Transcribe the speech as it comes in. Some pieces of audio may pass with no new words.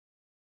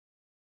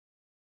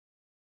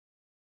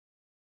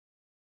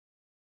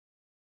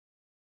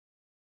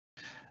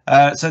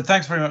So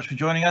thanks very much for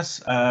joining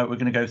us. We're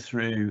going to go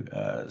through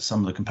some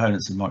of the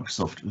components of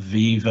Microsoft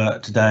Viva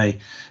today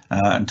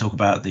and talk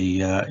about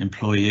the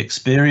employee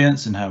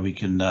experience and how we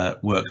can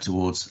work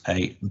towards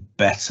a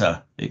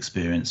better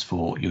experience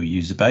for your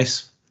user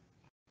base.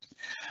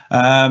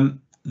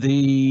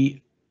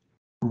 The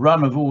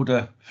run of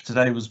order for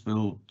today was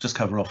we'll just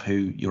cover off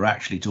who you're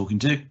actually talking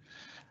to.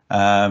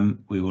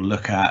 We will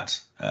look at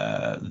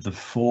the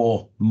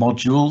 4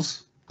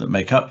 modules that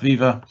make up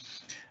Viva.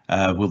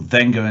 We'll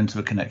then go into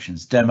a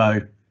connections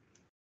demo.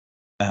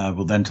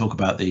 We'll then talk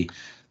about the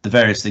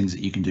various things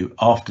that you can do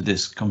after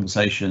this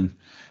conversation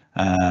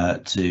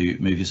to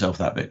move yourself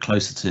that bit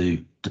closer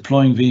to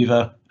deploying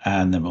Viva,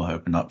 and then we'll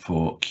open up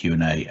for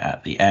Q&A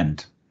at the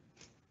end.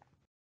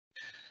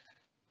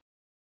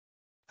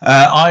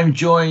 I'm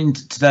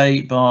joined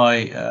today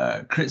by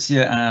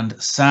Kritzia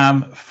and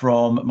Sam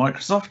from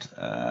Microsoft.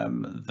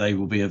 They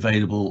will be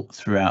available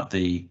throughout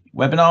the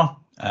webinar.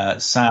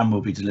 Sam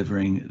will be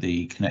delivering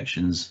the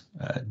connections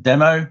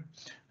demo.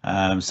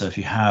 So if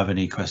you have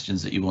any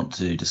questions that you want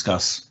to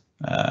discuss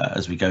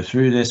as we go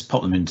through this,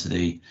 pop them into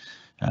the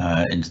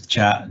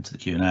chat, into the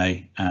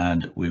Q&A,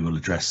 and we will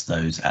address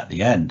those at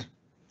the end.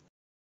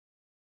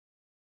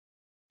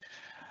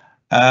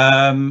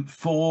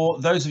 For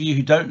those of you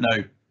who don't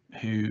know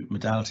who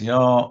Modality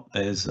are,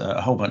 there's a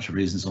whole bunch of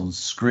reasons on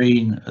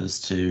screen as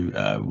to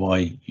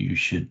why you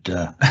should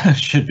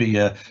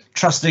be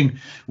trusting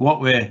what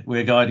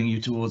we're guiding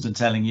you towards and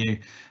telling you.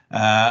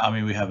 I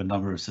mean, we have a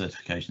number of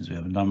certifications, we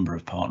have a number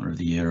of Partner of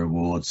the Year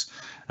awards,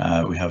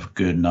 we have a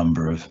good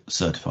number of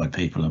certified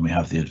people, and we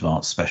have the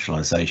advanced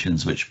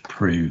specializations which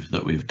prove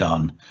that we've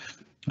done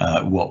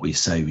what we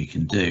say we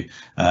can do.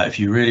 If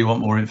you really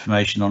want more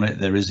information on it,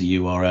 there is a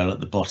URL at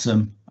the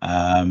bottom,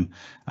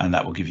 and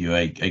that will give you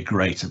a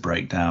greater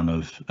breakdown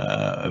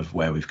of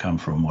where we've come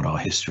from, what our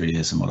history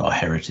is, and what our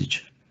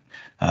heritage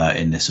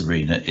in this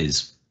arena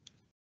is.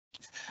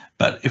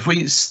 But if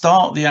we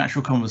start the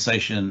actual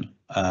conversation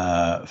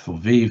for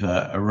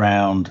Viva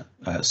around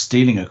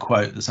stealing a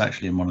quote that's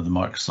actually in one of the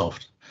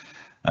Microsoft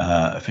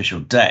official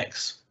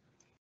decks,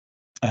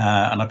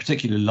 and I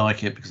particularly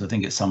like it because I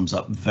think it sums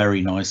up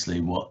very nicely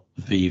what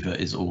Viva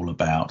is all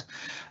about.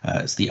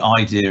 It's the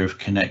idea of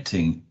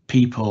connecting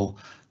people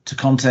to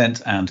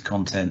content and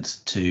content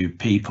to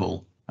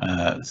people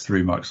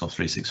through Microsoft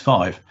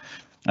 365.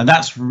 And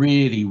that's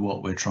really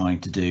what we're trying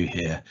to do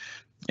here,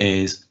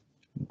 is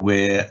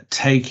we're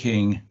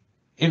taking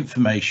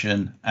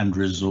information and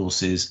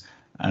resources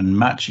and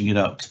matching it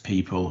up to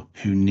people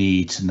who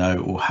need to know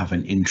or have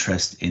an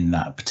interest in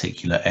that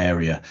particular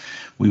area.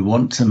 We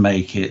want to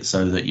make it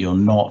so that you're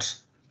not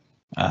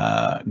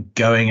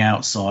going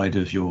outside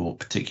of your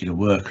particular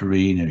work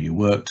arena, your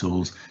work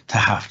tools, to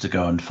have to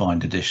go and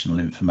find additional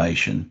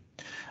information.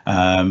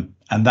 And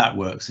that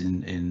works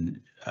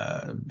in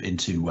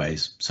 2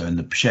 ways. So in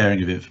the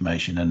sharing of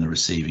information and the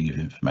receiving of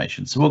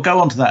information. So we'll go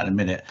on to that in a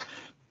minute.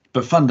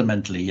 But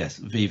fundamentally, yes,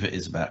 Viva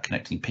is about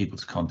connecting people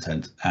to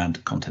content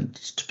and content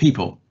to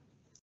people.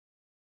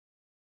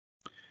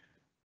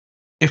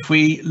 If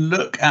we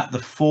look at the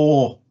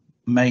 4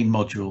 main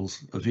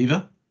modules of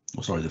Viva,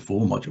 or sorry, the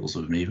 4 modules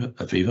of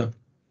Viva,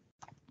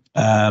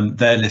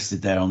 they're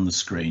listed there on the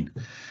screen.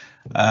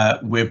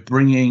 We're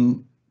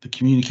bringing the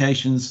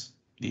communications,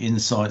 the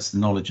insights, the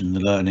knowledge and the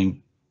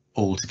learning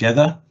all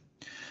together.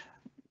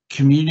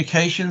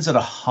 Communications at a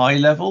high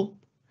level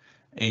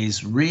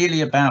is really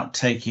about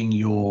taking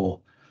your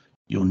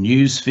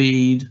news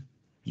feed,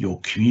 your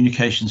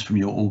communications from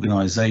your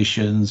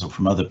organizations or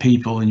from other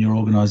people in your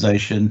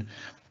organization,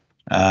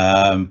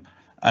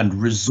 and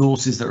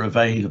resources that are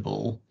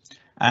available,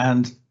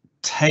 and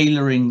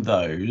tailoring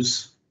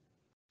those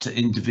to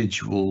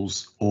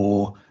individuals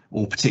or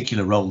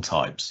particular role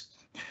types.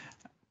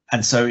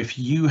 And so if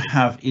you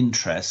have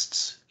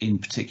interests in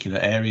particular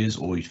areas,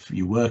 or if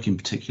you work in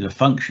particular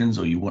functions,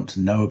 or you want to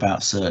know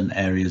about certain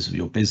areas of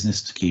your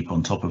business to keep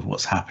on top of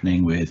what's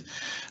happening with,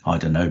 I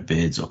don't know,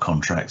 bids or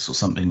contracts or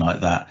something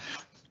like that,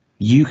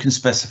 you can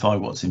specify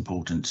what's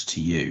important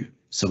to you.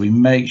 So we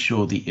make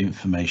sure the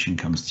information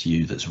comes to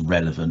you that's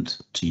relevant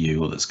to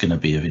you or that's going to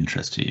be of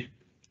interest to you.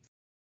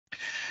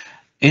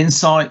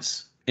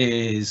 Insights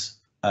is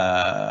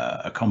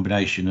a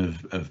combination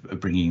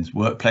of bringing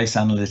workplace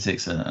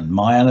analytics and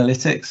my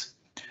analytics,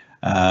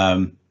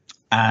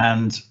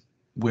 and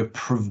we're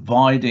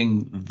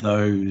providing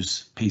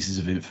those pieces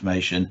of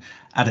information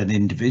at an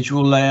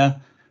individual layer,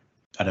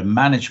 at a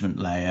management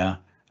layer,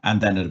 and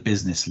then at a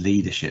business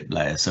leadership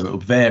layer. So it will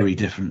vary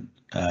different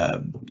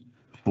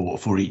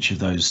for each of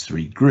those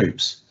 3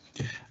 groups.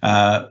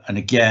 And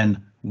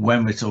again,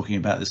 when we're talking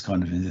about this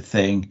kind of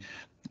thing,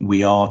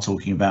 we are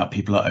talking about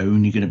people are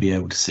only going to be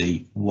able to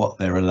see what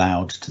they're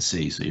allowed to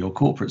see. So your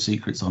corporate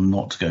secrets are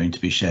not going to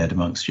be shared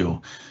amongst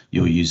your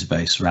user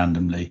base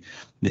randomly.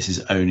 This is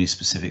only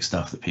specific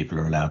stuff that people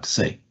are allowed to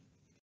see.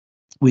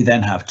 We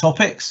then have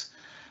topics,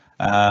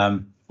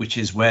 which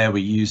is where we're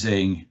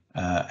using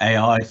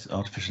AI,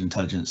 artificial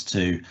intelligence,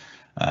 to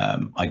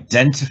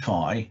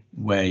identify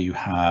where you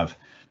have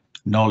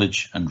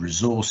knowledge and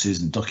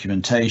resources and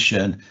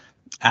documentation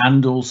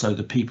and also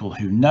the people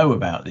who know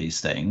about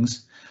these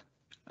things,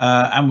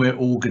 and we're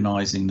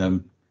organising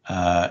them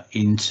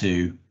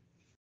into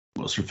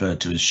what's referred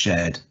to as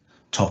shared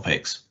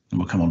topics, and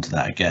we'll come on to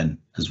that again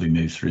as we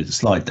move through the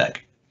slide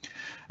deck.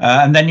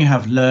 And then you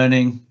have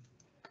learning,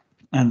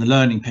 and the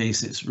learning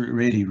piece, it's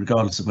really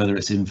regardless of whether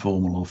it's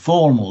informal or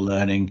formal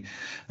learning,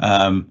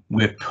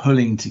 we're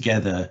pulling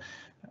together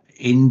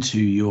into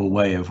your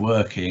way of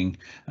working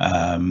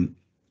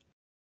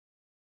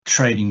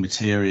training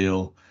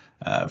material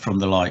from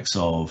the likes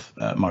of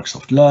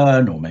Microsoft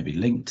Learn or maybe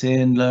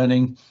LinkedIn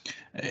Learning.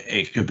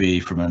 It could be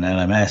from an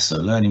LMS,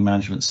 a learning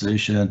management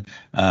solution,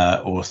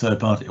 or a third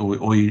party,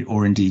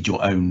 or indeed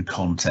your own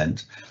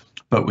content.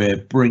 But we're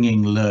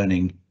bringing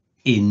learning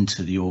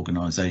into the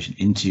organization,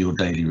 into your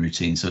daily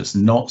routine. So it's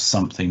not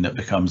something that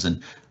becomes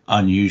an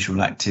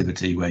unusual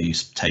activity where you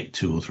take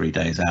 2 or 3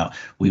 days out.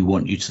 We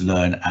want you to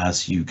learn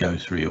as you go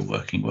through your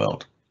working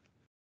world.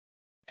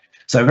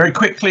 So very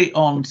quickly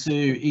on to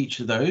each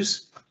of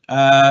those.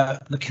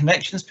 The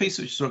connections piece,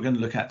 which is what we're going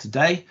to look at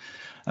today,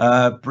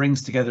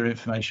 brings together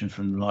information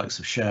from the likes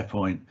of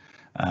SharePoint,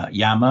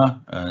 Yammer,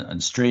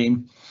 and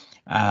Stream.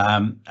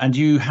 And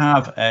you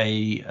have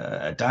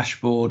a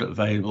dashboard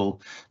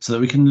available so that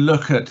we can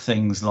look at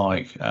things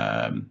like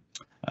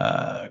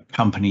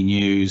company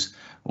news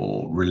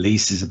or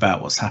releases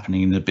about what's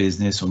happening in the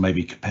business, or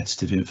maybe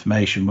competitive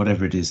information,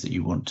 whatever it is that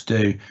you want to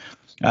do.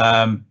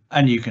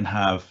 And you can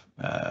have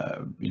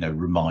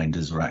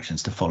reminders or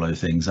actions to follow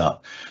things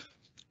up.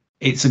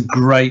 It's a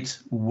great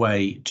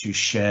way to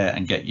share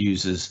and get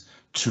users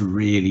to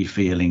really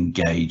feel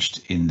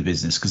engaged in the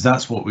business, because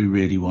that's what we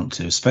really want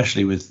to,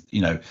 especially with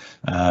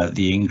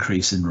the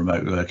increase in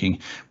remote working.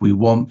 We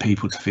want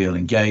people to feel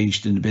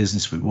engaged in the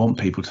business. We want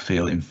people to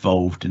feel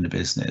involved in the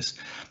business.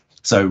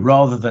 So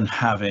rather than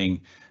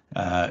having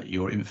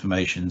your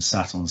information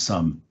sat on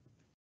some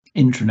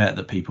intranet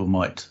that people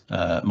might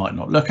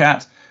not look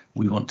at,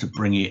 we want to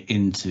bring it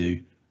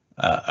into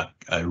a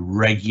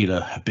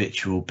regular,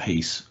 habitual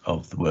piece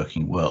of the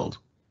working world.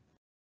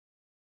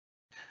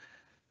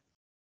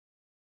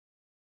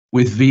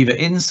 With Viva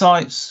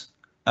Insights,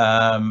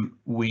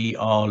 we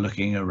are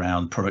looking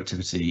around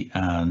productivity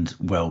and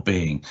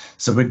well-being.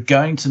 So we're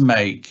going to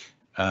make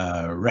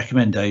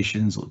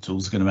recommendations, or the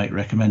tools are going to make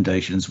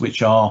recommendations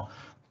which are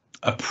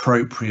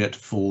appropriate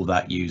for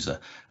that user.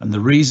 And the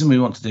reason we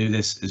want to do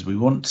this is we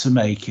want to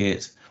make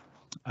it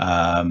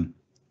a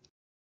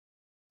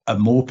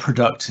more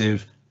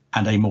productive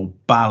and a more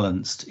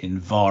balanced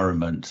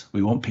environment.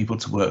 We want people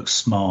to work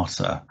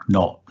smarter,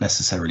 not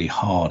necessarily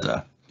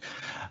harder.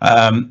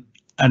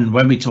 And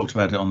when we talked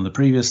about it on the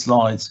previous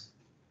slides,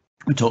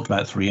 we talked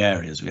about 3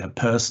 areas. We have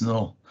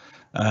personal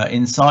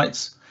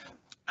insights,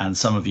 and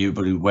some of you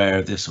will be aware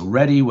of this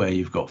already, where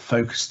you've got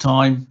focus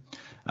time.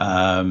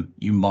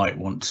 You might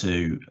want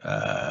to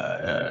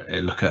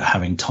look at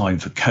having time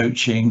for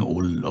coaching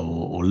or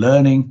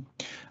learning.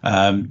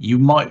 You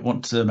might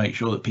want to make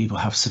sure that people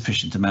have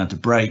sufficient amount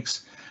of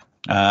breaks.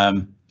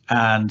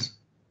 And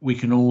we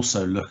can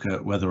also look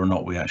at whether or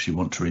not we actually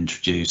want to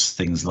introduce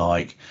things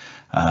like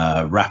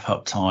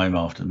wrap-up time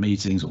after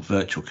meetings, or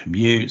virtual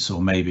commutes,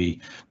 or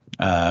maybe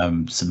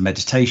some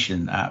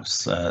meditation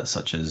apps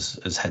such as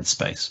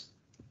Headspace.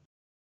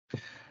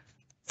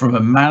 From a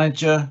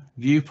manager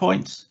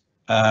viewpoint,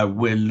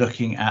 we're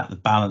looking at the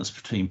balance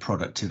between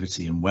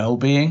productivity and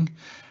well-being.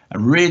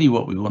 And really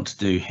what we want to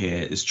do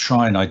here is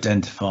try and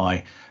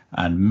identify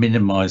and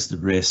minimize the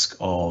risk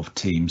of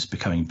teams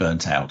becoming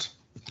burnt out.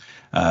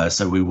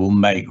 So we will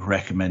make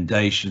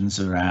recommendations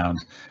around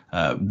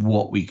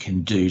what we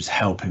can do to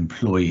help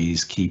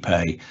employees keep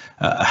a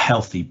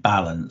healthy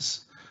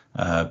balance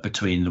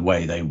between the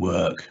way they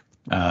work,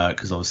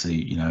 because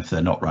obviously, if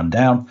they're not run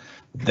down,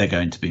 they're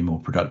going to be more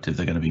productive,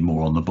 they're going to be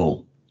more on the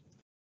ball.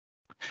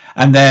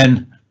 And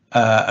then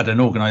at an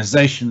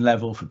organization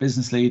level for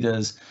business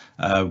leaders,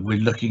 we're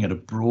looking at a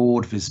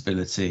broad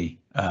visibility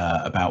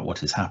about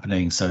what is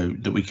happening so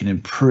that we can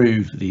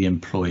improve the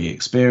employee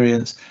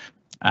experience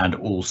and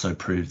also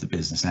improve the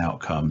business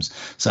outcomes.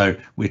 So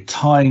we're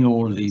tying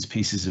all of these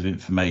pieces of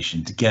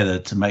information together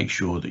to make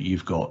sure that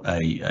you've got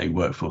a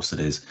workforce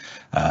that is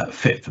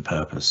fit for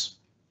purpose.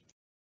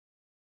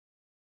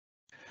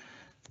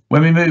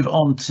 When we move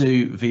on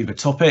to Viva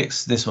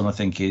Topics, this one I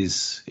think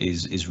is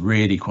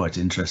really quite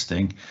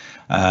interesting.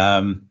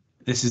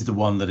 This is the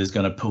one that is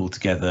going to pull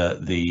together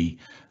the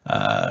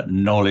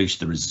knowledge,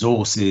 the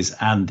resources,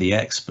 and the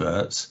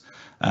experts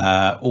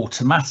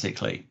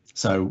automatically.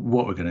 So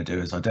what we're going to do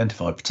is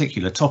identify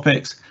particular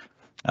topics.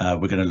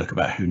 We're going to look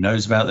about who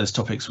knows about those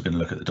topics. We're going to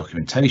look at the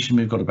documentation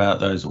we've got about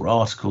those, or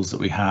articles that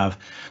we have,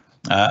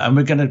 and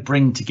we're going to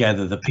bring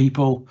together the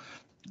people,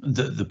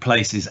 the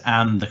places,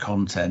 and the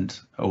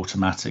content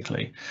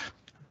automatically.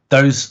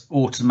 Those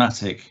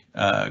automatic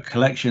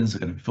collections are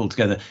going to be pulled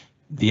together.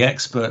 The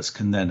experts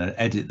can then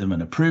edit them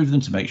and approve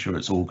them to make sure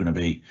it's all going to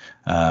be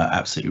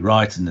absolutely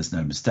right and there's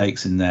no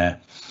mistakes in there.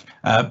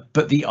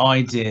 But the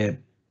idea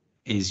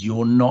is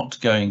you're not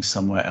going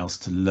somewhere else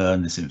to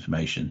learn this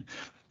information.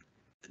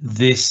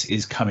 this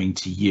is coming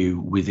to you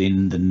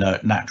within the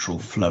natural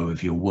flow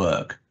of your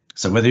work.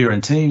 So whether you're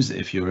in Teams,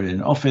 if you're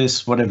in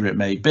Office, whatever it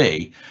may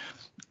be,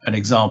 an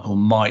example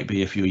might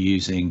be if you're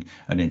using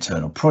an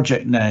internal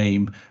project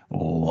name,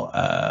 or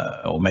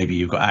maybe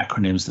you've got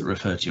acronyms that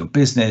refer to your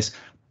business.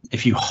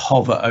 If you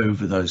hover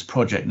over those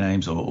project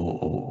names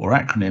or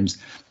acronyms,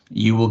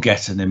 you will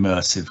get an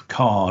immersive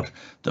card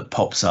that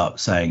pops up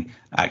saying,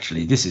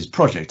 actually, this is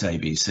Project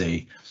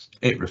ABC.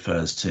 It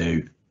refers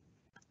to,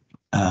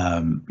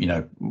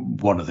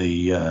 one of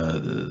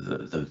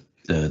the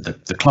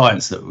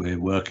clients that we're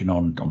working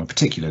on a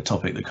particular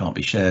topic that can't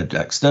be shared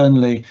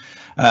externally.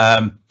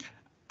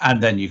 And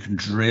then you can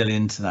drill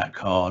into that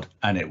card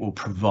and it will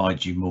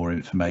provide you more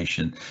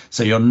information.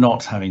 So you're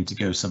not having to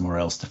go somewhere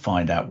else to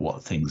find out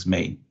what things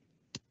mean.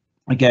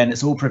 Again,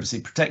 it's all privacy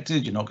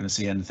protected. You're not going to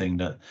see anything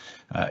that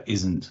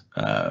isn't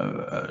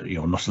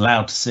you're not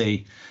allowed to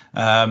see.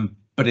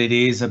 But it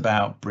is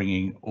about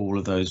bringing all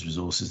of those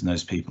resources and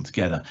those people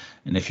together.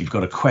 And if you've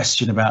got a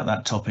question about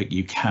that topic,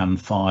 you can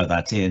fire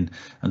that in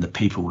and the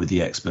people with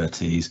the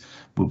expertise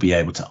will be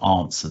able to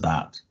answer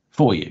that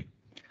for you.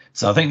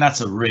 So I think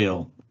that's a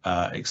real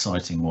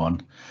exciting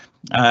one.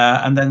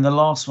 And then the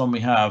last one we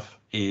have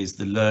is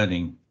the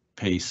learning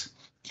piece.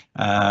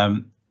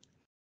 And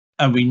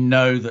we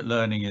know that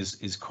learning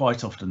is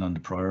quite often under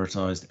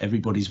prioritized.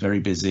 Everybody's very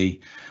busy.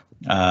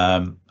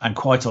 And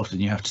quite often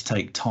you have to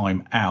take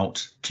time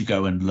out to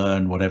go and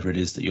learn whatever it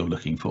is that you're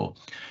looking for.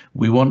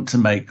 We want to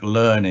make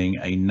learning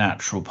a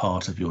natural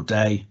part of your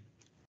day.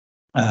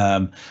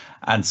 And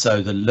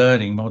so the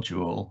learning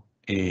module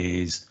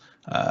is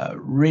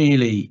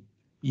really,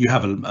 you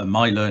have a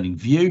My Learning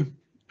view,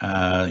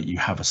 you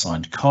have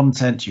assigned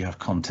content, you have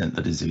content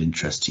that is of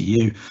interest to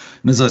you.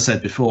 And as I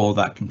said before,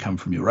 that can come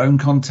from your own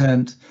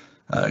content.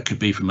 It could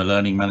be from a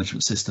learning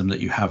management system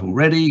that you have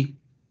already.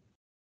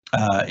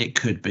 It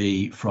could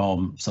be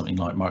from something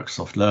like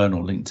Microsoft Learn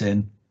or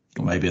LinkedIn,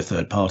 or maybe a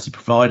third-party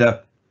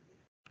provider.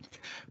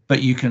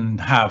 But you can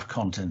have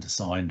content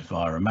assigned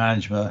via a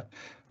manager.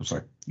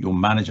 Your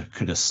manager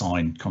could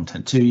assign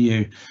content to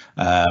you,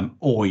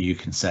 or you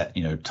can set,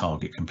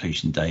 target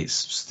completion dates,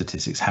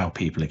 statistics, how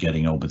people are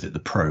getting on with it, the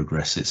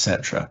progress,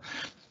 etc.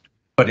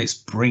 But it's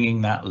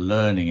bringing that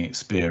learning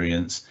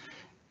experience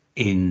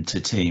into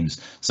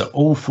Teams. So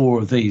all four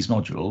of these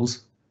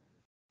modules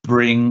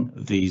bring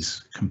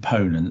these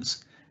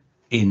components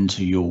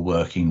into your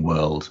working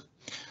world.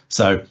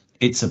 So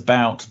it's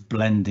about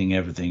blending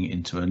everything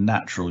into a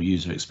natural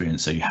user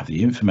experience. So you have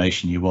the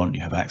information you want,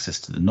 you have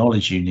access to the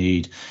knowledge you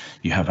need,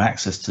 you have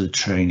access to the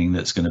training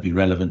that's going to be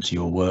relevant to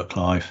your work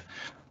life,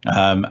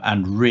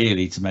 and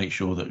really to make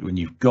sure that when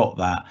you've got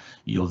that,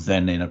 you're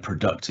then in a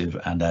productive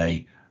and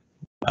a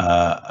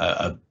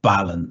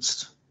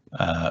balanced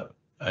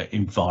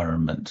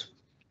environment.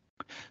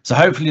 So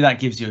hopefully that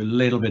gives you a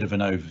little bit of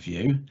an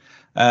overview.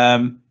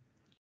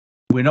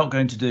 We're not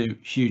going to do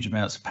huge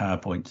amounts of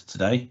PowerPoint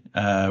today.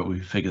 We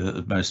figure that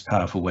the most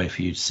powerful way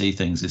for you to see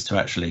things is to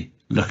actually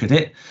look at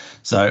it.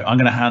 So I'm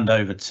going to hand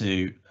over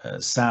to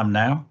Sam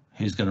now,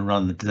 who's going to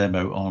run the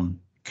demo on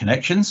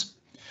connections,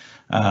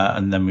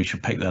 and then we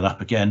should pick that up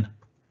again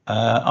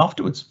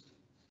afterwards.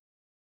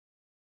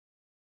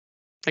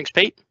 Thanks,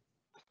 Pete.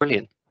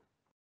 Brilliant.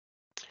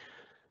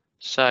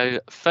 So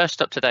first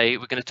up today,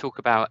 we're going to talk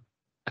about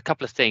a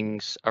couple of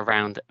things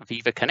around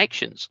Viva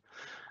Connections.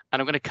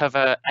 And I'm going to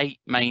cover 8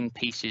 main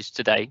pieces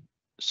today.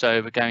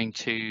 So we're going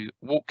to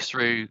walk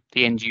through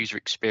the end user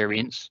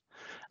experience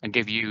and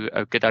give you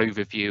a good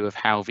overview of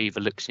how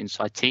Viva looks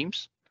inside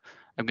Teams.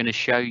 I'm going to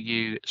show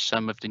you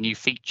some of the new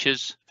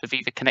features for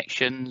Viva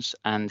Connections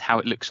and how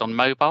it looks on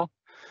mobile.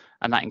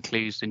 And that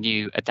includes the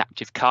new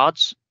adaptive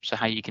cards, so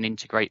how you can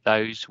integrate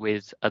those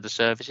with other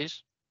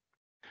services.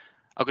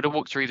 I'm going to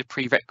walk through the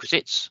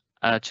prerequisites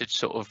to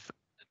sort of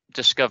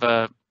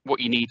discover what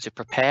you need to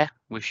prepare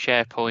with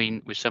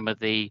SharePoint with some of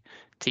the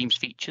Teams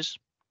features.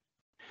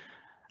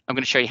 I'm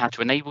going to show you how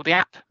to enable the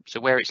app, so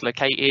where it's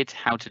located,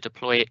 how to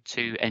deploy it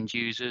to end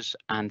users,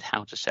 and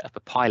how to set up a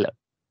pilot.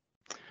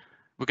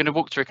 We're going to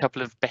walk through a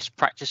couple of best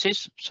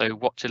practices, so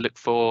what to look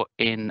for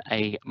in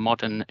a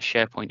modern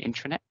SharePoint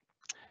intranet.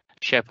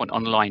 SharePoint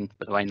Online,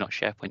 by the way, not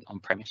SharePoint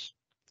on-premise.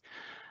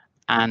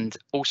 And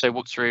also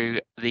walk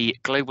through the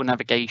global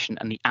navigation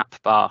and the app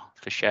bar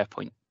for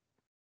SharePoint.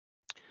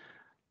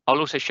 I'll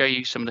also show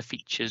you some of the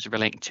features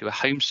relating to a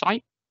home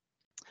site,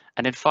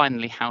 and then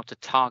finally how to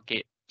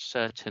target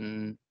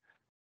certain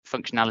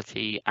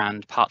functionality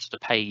and parts of the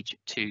page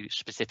to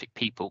specific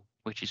people,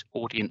 which is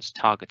audience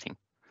targeting.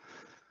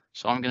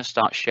 So I'm going to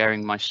start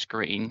sharing my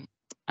screen,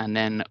 and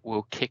then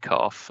we'll kick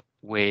off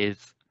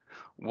with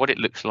what it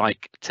looks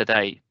like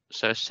today.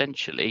 So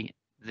essentially,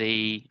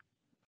 the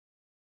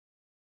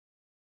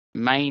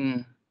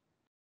main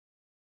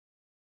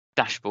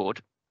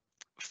dashboard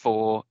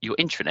for your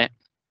intranet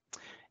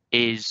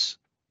is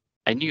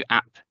a new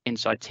app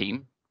inside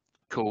Team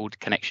called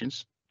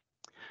Connections.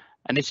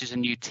 And this is a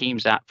new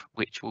Teams app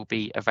which will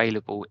be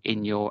available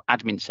in your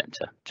admin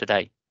center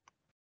today.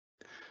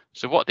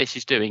 So what this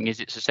is doing is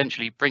it's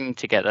essentially bringing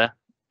together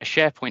a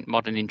SharePoint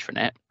modern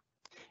intranet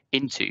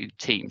into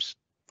Teams.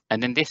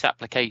 And then this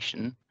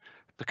application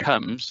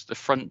becomes the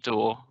front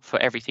door for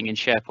everything in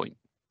SharePoint.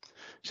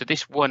 So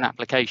this one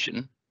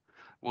application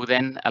will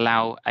then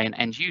allow an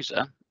end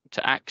user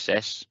to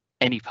access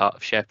any part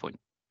of SharePoint.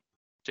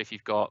 So if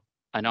you've got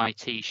an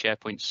IT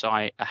SharePoint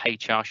site, a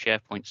HR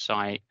SharePoint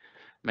site,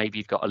 maybe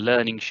you've got a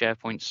learning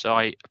SharePoint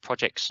site, a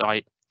project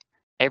site,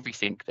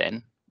 everything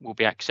then will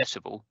be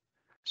accessible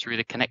through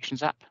the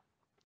Connections app.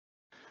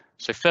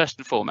 So first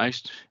and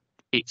foremost,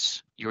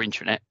 it's your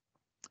intranet,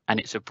 and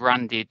it's a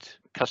branded,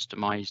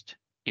 customized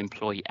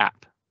employee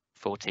app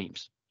for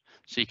Teams.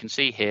 So you can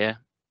see here,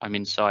 I'm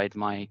inside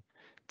my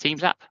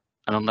Teams app,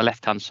 and on the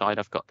left-hand side,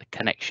 I've got the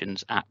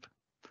Connections app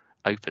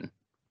open.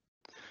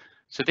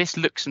 So this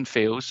looks and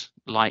feels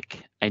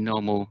like a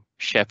normal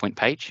SharePoint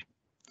page.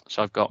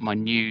 So I've got my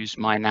news,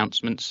 my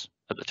announcements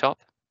at the top.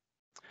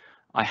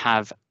 I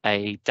have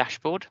a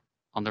dashboard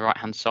on the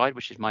right-hand side,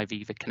 which is my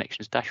Viva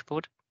Connections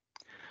dashboard.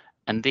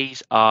 And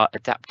these are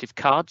adaptive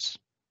cards.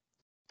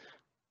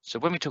 So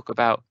when we talk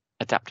about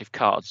adaptive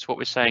cards, what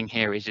we're saying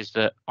here is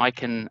that I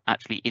can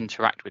actually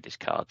interact with this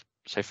card.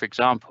 So for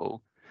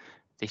example,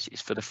 this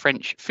is for the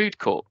French food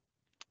court.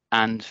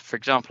 And for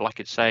example, I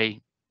could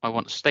say, I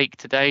want steak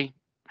today.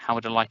 How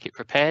would I like it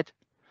prepared?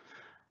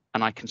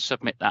 And I can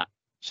submit that.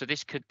 So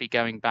this could be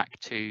going back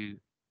to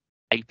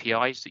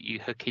APIs that you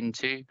hook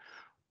into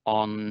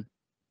on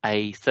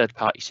a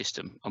third-party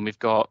system. And we've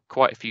got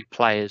quite a few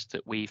players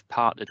that we've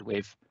partnered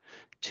with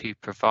to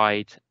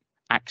provide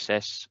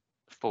access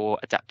for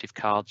adaptive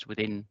cards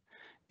within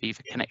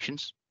Viva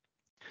Connections.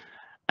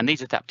 And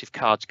these adaptive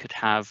cards could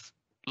have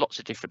lots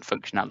of different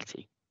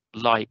functionality,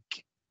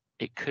 like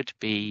it could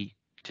be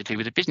to do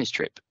with a business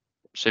trip.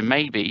 So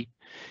maybe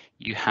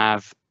you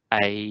have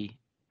a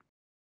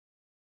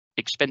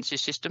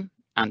expenses system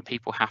and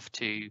people have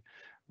to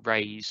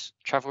raise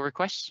travel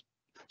requests.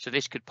 So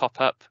this could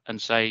pop up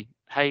and say,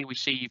 hey, we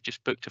see you've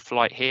just booked a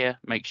flight here,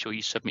 make sure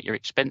you submit your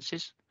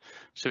expenses.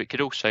 So it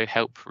could also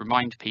help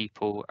remind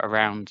people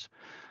around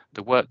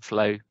the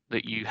workflow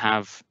that you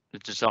have the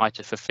desire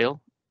to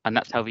fulfill. And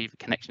that's how Viva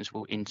Connections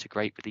will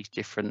integrate with these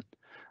different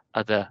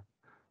other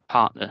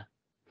partners.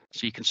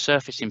 So you can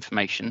surface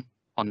information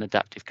on an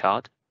adaptive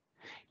card.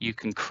 You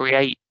can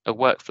create a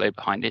workflow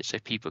behind it so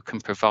people can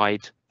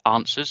provide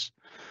answers.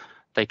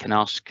 They can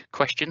ask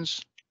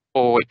questions,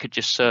 or it could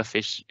just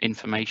surface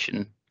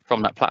information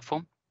from that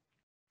platform.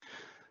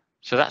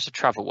 So that's a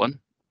travel one.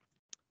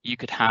 You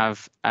could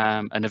have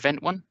an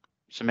event one.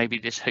 So maybe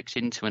this hooks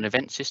into an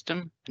event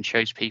system and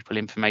shows people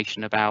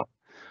information about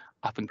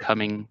up and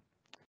coming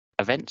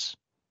events.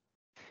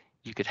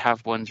 You could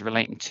have ones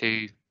relating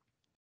to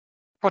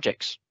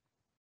projects.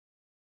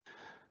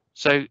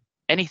 So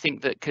anything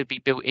that could be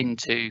built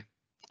into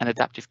an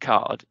adaptive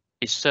card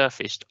is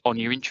surfaced on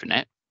your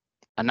intranet,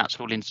 and that's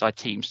all inside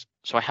Teams.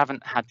 So I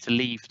haven't had to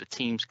leave the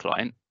Teams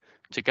client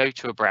to go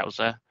to a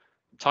browser,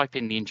 type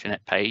in the intranet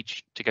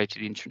page to go to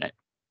the intranet.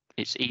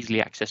 It's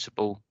easily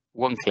accessible,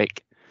 one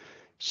click,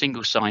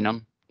 single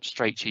sign-on,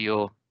 straight to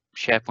your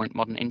SharePoint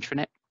modern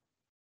intranet.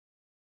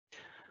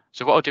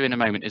 So what I'll do in a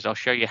moment is I'll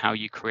show you how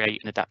you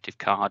create an adaptive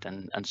card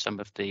and some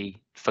of the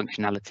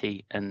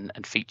functionality and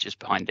features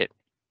behind it.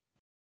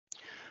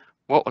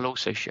 What I'll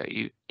also show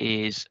you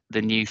is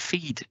the new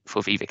feed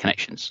for Viva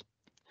Connections.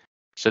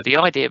 So the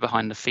idea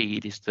behind the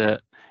feed is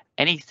that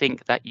anything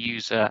that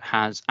user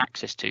has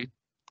access to,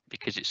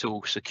 because it's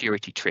all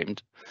security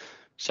trimmed.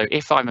 So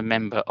if I'm a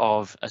member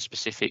of a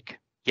specific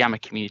Yammer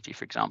community,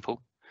 for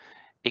example,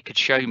 it could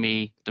show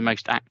me the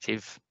most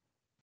active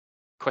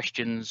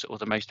questions or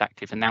the most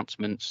active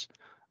announcements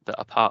that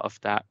are part of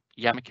that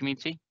Yammer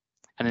community.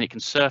 And then it can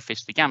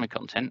surface the Yammer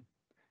content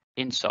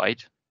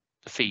inside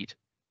the feed.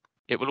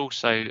 It will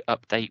also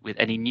update with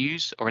any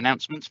news or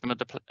announcements from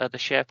other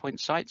SharePoint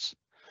sites.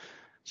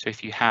 So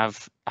if you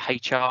have a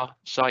HR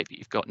site that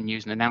you've got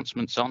news and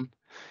announcements on,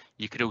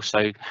 you could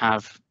also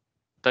have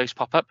those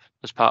pop up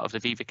as part of the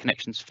Viva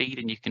Connections feed,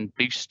 and you can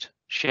boost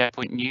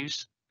SharePoint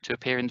news to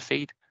appear in the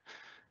feed.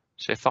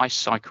 So if I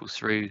cycle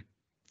through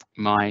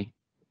my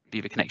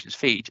Viva Connections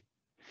feed,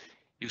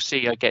 you'll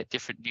see I get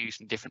different news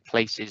in different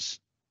places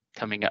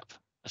coming up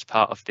as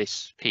part of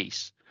this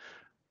piece.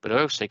 But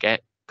I also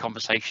get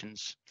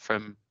conversations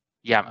from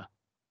Yammer.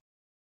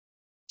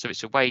 So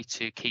it's a way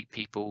to keep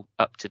people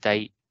up to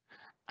date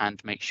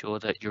and make sure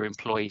that your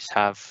employees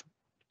have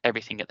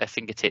everything at their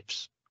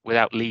fingertips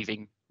without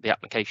leaving the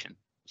application.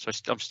 So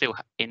I'm still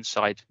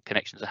inside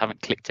Connections. I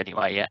haven't clicked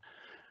anywhere yet.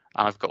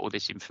 And I've got all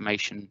this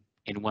information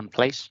in one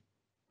place.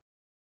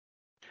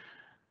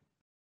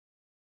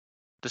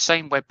 The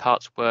same web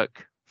parts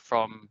work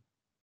from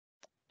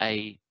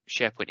a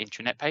SharePoint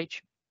intranet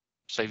page.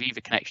 So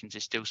Viva Connections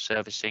is still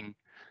servicing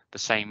the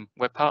same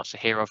web parts. So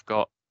here I've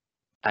got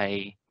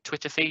a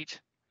Twitter feed.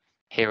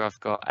 Here I've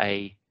got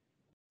a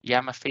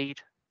Yammer feed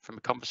from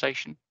a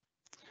conversation.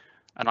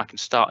 And I can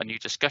start a new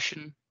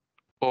discussion,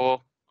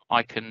 or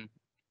I can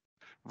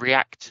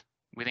react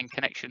within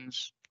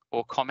Connections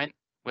or comment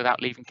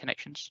without leaving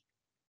Connections.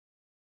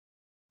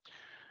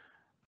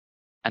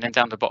 And then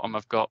down the bottom,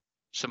 I've got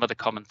some other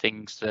common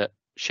things that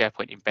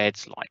SharePoint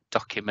embeds like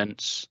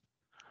documents,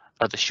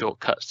 other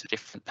shortcuts to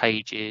different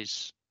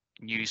pages,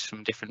 news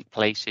from different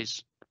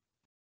places.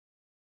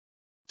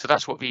 So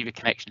that's what Viva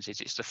Connections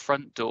is. It's the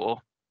front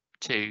door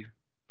to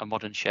a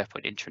modern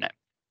SharePoint intranet.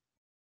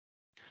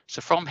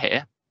 So from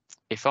here,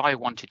 if I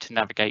wanted to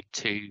navigate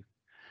to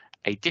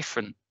a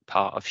different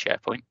part of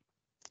SharePoint,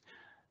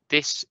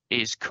 this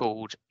is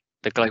called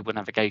the global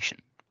navigation.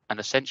 And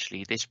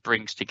essentially this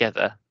brings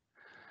together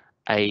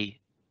a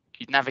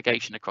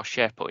navigation across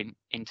SharePoint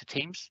into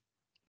Teams.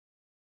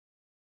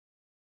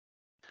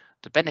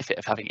 The benefit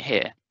of having it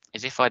here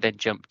is if I then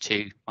jump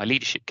to my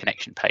leadership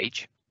connection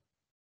page,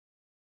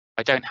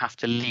 I don't have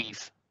to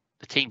leave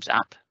the Teams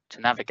app to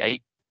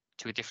navigate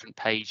to a different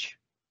page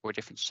or a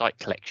different site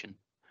collection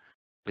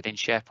within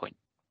SharePoint.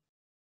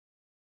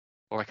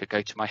 Or I could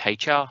go to my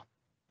HR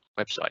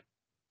website.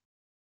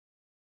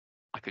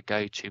 I could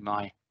go to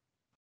my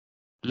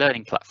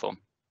learning platform.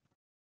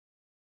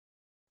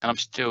 And I'm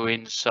still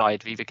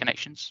inside Viva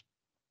Connections.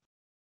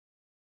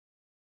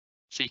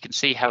 So you can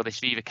see how this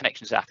Viva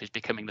Connections app is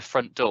becoming the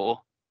front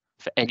door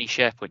for any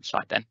SharePoint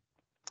site then.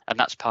 And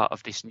that's part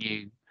of this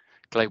new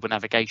global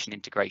navigation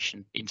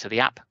integration into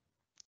the app.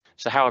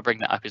 So how I bring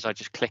that up is I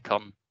just click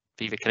on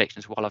Viva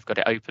Connections while I've got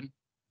it open,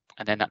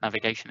 and then that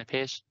navigation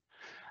appears.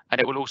 And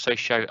it will also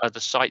show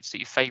other sites that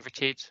you've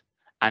favorited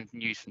and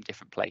news from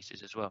different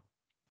places as well.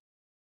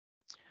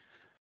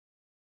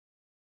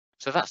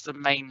 So that's the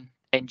main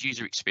end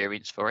user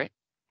experience for it.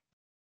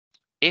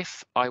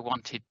 If I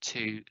wanted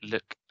to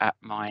look at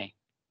my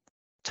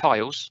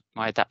tiles,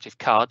 my adaptive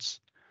cards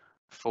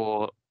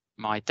for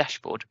my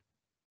dashboard,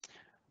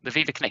 the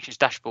Viva Connections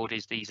dashboard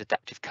is these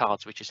adaptive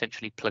cards which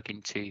essentially plug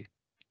into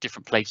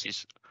different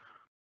places.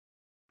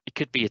 It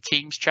could be a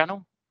Teams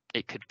channel,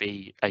 it could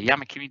be a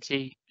Yammer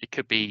community, it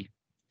could be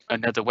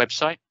another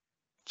website.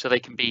 So they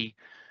can be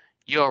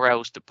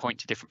URLs that point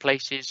to different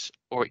places,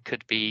 or it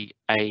could be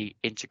a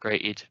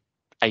integrated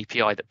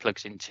API that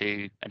plugs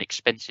into an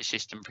expenses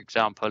system, for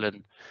example,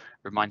 and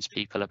reminds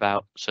people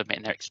about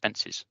submitting their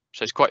expenses.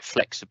 So it's quite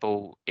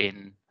flexible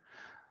in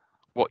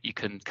what you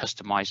can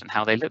customize and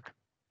how they look.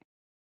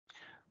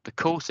 The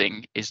cool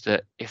thing is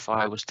that if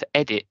I was to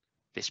edit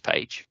this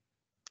page,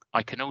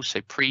 I can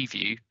also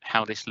preview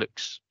how this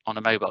looks on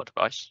a mobile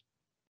device,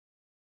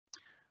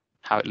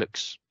 how it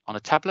looks on a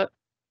tablet,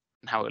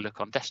 and how it will look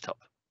on desktop.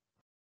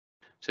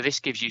 So this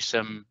gives you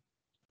some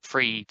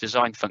free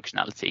design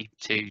functionality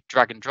to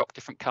drag and drop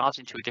different cards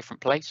into a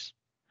different place,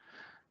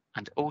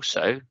 and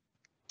also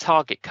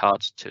target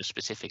cards to a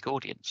specific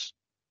audience.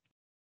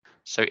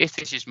 So if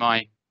this is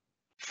my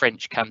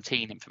French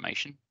canteen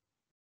information,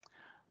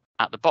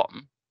 at the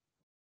bottom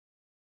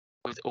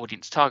with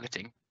audience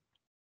targeting,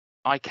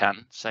 I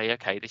can say,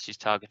 okay, this is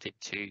targeted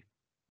to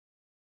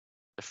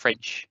the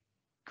French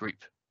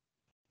group,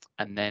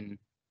 and then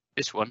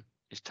this one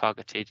is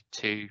targeted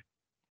to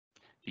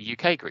the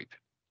UK group.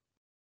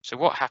 So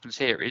what happens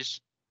here is,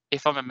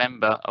 if I'm a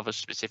member of a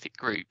specific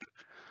group,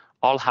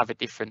 I'll have a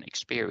different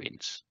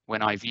experience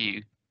when I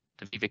view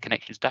the Viva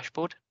Connections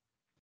dashboard.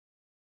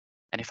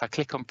 And if I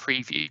click on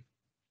preview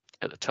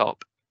at the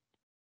top,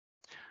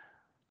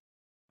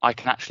 I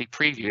can actually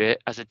preview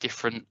it as a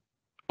different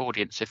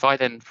audience. If I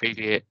then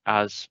preview it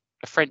as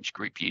a French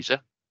group user,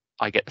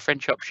 I get the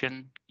French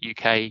option,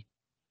 UK,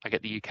 I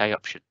get the UK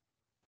option.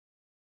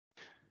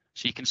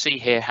 So you can see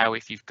here how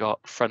if you've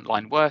got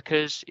frontline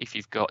workers, if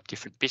you've got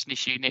different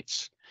business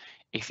units,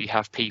 if you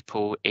have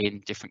people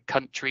in different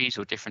countries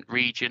or different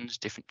regions,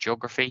 different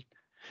geography,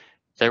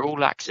 they're all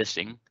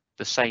accessing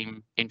the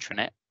same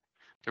intranet.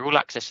 They're all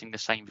accessing the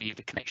same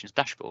Viva Connections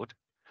dashboard,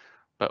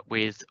 but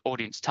with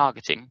audience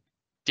targeting,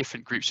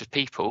 different groups of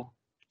people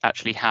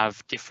actually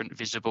have different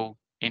visible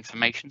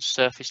information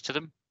surfaced to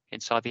them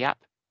inside the app.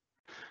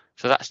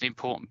 So that's an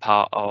important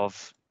part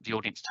of the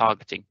audience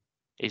targeting,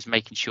 is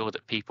making sure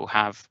that people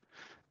have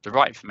the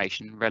right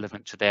information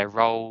relevant to their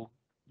role,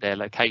 their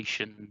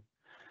location,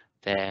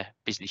 their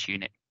business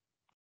unit.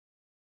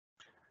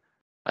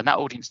 And that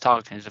audience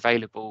targeting is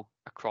available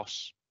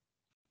across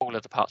all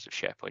other parts of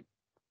SharePoint.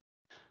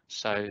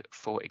 So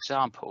for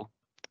example,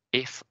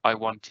 if I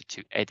wanted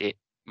to edit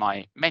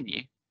my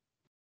menu,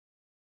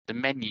 the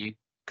menu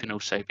can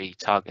also be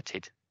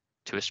targeted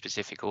to a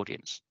specific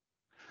audience.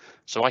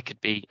 So I could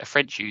be a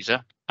French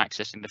user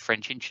accessing the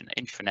French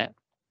intranet,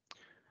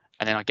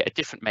 and then I get a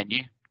different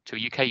menu to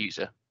a UK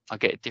user. I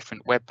get a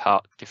different web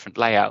part, different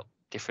layout,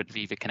 different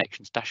Viva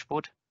Connections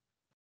dashboard.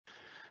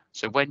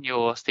 So when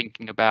you're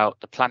thinking about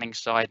the planning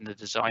side and the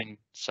design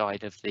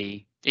side of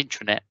the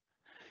intranet,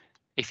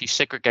 if you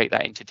segregate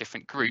that into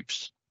different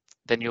groups,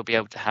 then you'll be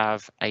able to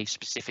have a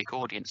specific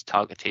audience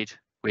targeted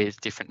with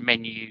different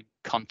menu,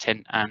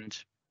 content, and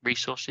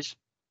resources.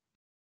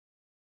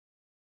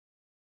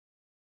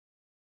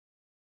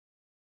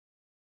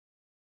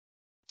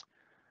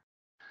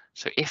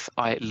 So if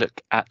I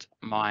look at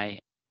my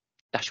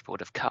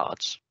dashboard of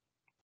cards,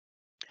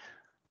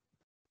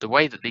 the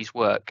way that these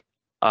work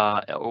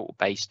are all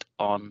based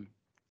on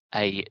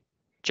a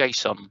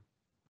JSON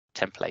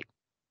template.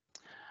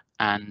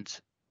 And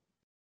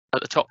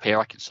at the top here,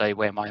 I can say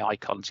where my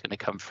icon's going to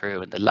come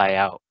through and the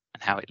layout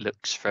and how it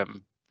looks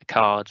from the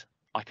card.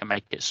 I can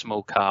make it a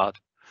small card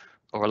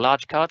or a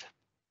large card.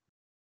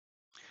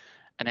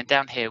 And then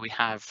down here we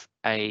have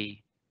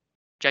a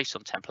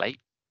JSON template,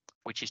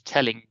 which is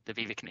telling the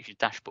Viva Connections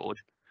dashboard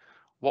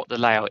what the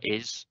layout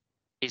is.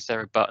 Is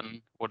there a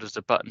button? What does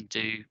the button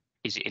do?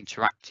 Is it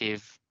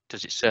interactive?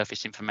 Does it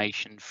surface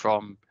information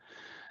from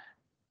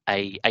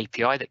an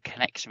API that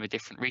connects from a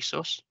different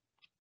resource?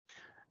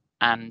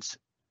 And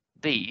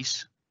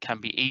these can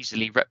be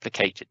easily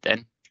replicated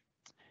then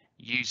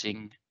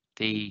using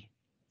the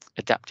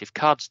Adaptive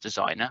Cards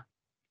Designer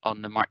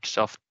on the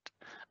Microsoft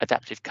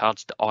Adaptive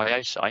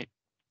Cards.io site.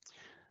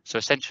 So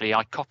essentially,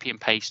 I copy and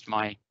paste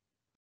my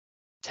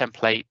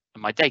template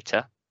and my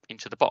data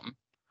into the bottom,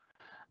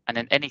 and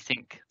then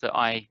anything that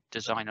I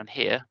design on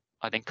here,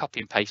 I then copy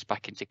and paste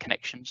back into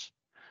Connections,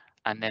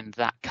 and then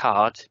that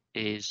card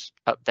is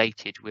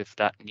updated with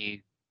that new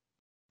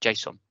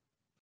JSON.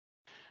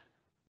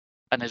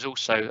 And there's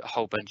also a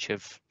whole bunch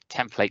of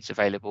templates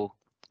available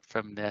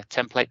from the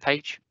template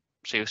page.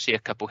 So you'll see a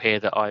couple here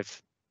that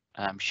I've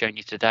shown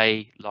you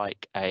today,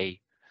 like a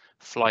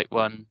flight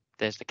one.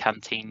 There's the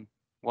canteen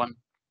one.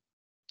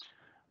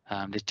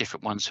 There's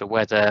different ones for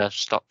weather,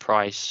 stock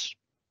price.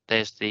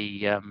 There's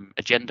the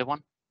agenda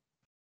one.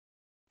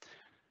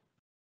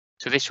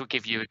 So this will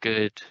give you a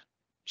good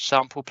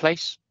sample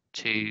place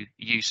to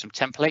use some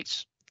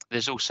templates.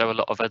 There's also a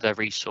lot of other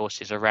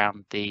resources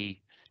around the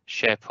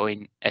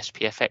SharePoint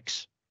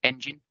SPFX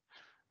engine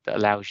that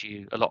allows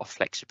you a lot of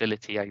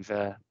flexibility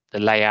over the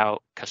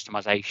layout,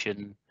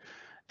 customization,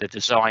 the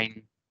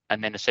design,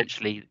 and then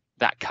essentially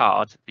that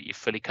card that you've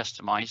fully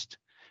customized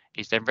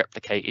is then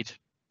replicated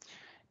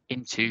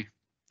into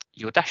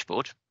your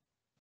dashboard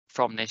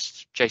from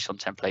this JSON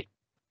template.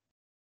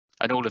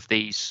 And all of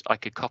these, I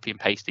could copy and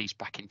paste these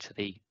back into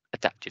the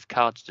Adaptive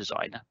Cards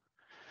Designer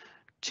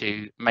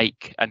to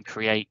make and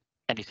create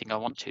anything I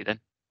want to then.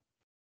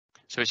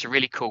 So it's a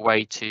really cool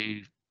way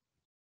to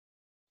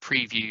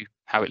preview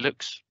how it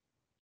looks,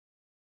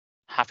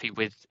 happy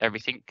with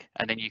everything,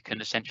 and then you can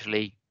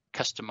essentially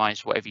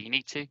customize whatever you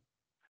need to,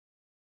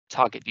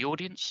 target the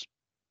audience,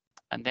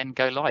 and then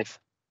go live.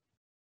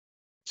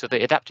 So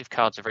the adaptive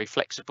cards are very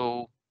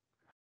flexible,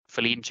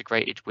 fully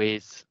integrated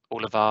with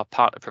all of our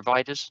partner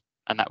providers,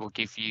 and that will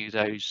give you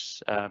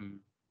those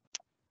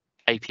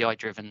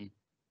API-driven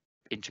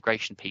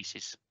integration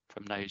pieces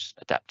from those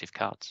adaptive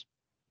cards.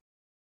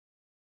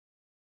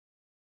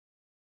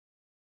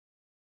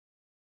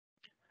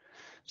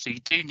 So you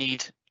do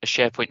need a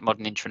SharePoint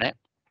modern intranet.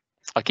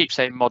 I keep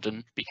saying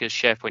modern because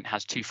SharePoint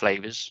has two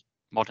flavors,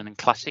 modern and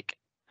classic.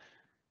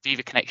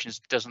 Viva Connections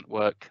doesn't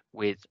work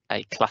with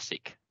a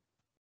classic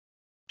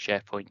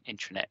SharePoint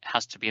intranet. It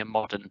has to be a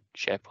modern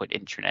SharePoint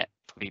intranet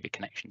for Viva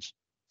Connections.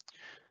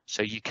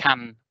 So you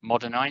can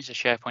modernize a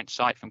SharePoint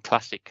site from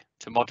classic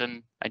to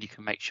modern, and you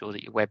can make sure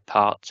that your web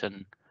parts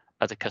and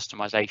other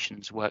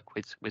customizations work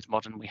with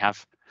modern. We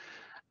have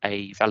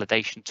a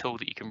validation tool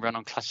that you can run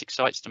on classic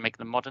sites to make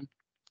them modern.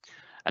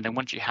 And then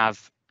once you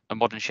have a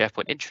modern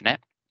SharePoint intranet,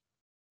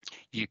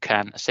 you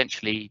can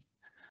essentially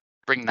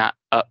bring that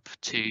up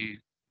to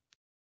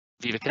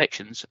Viva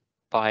Connections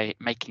by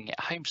making it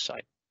a home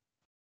site.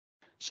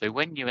 So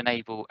when you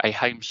enable a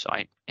home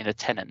site in a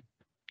tenant,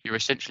 you're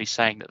essentially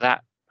saying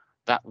that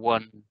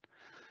one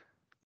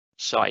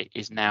site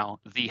is now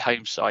the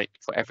home site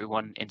for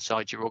everyone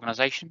inside your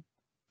organization.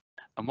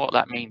 And what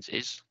that means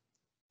is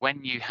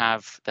when you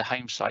have the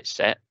home site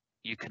set,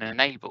 you can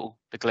enable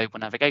the global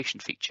navigation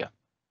feature.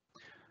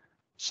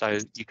 So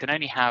you can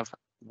only have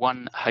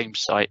one home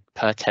site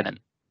per tenant,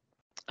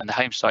 and the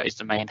home site is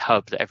the main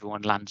hub that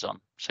everyone lands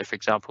on. So for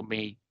example,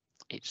 me,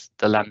 it's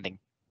the landing.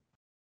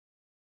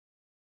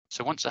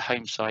 So once a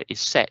home site is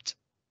set,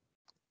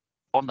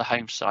 on the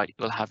home site,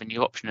 you'll have a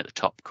new option at the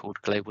top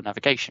called Global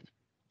Navigation.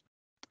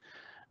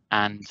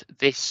 And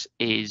this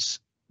is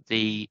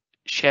the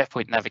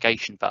SharePoint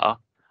navigation bar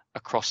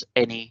across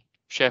any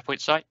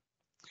SharePoint site.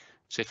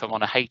 So if I'm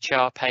on a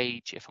HR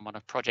page, if I'm on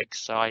a project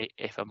site,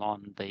 if I'm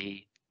on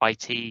the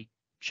IT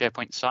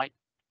SharePoint site,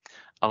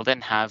 I'll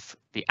then have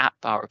the app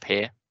bar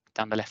appear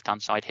down the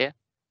left-hand side here.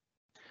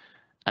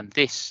 And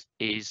this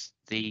is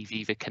the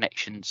Viva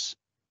Connections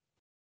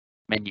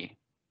menu.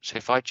 So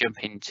if I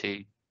jump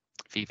into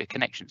Viva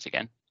Connections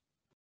again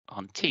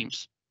on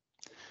Teams,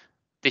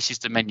 this is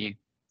the menu.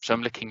 So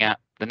I'm looking at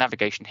the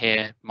navigation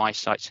here, my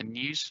sites and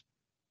news.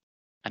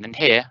 And then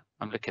here,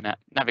 I'm looking at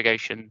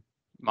navigation,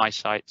 my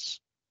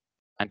sites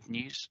and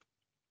news.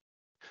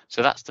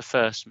 So that's the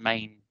first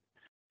main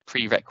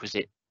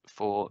prerequisite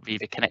for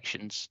Viva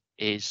Connections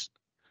is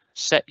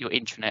set your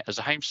intranet as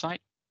a home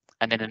site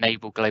and then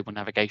enable global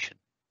navigation.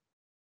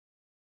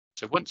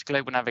 So once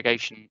global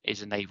navigation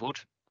is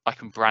enabled, I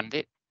can brand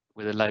it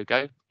with a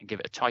logo and give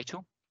it a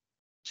title.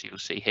 So you'll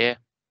see here,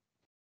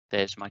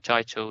 there's my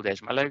title,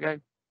 there's my logo.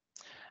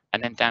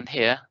 And then down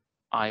here,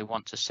 I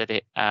want to set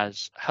it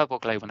as hub or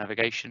global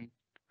navigation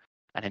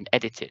and then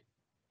edit it.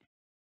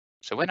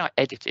 So when I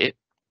edit it,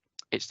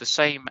 it's the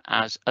same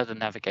as other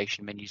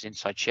navigation menus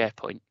inside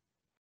SharePoint.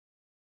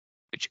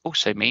 which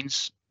also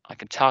means I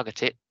can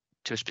target it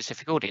to a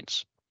specific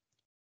audience.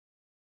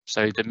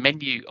 So the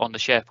menu on the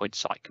SharePoint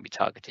site can be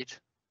targeted,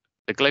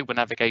 the global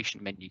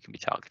navigation menu can be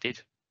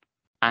targeted,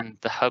 and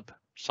the hub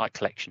site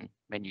collection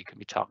menu can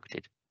be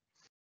targeted.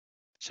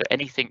 So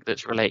anything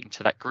that's relating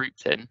to that group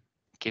then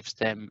gives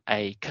them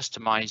a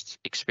customized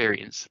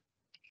experience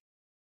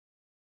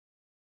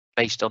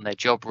based on their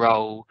job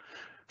role,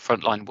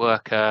 frontline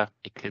worker,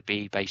 it could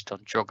be based on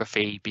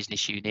geography,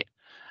 business unit,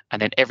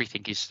 and then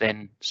everything is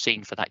then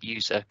seen for that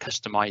user,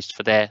 customized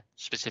for their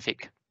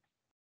specific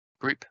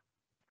group.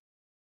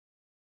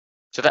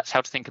 So that's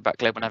how to think about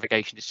global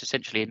navigation. It's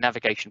essentially a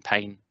navigation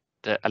pane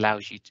that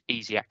allows you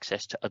easy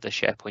access to other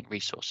SharePoint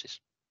resources.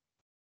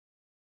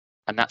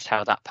 And that's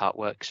how that part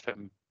works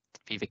from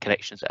Viva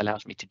Connections. It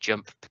allows me to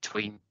jump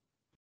between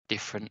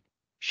different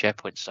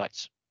SharePoint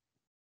sites.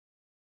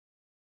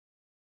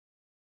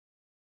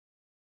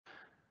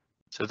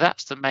 So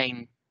that's the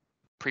main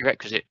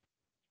prerequisite.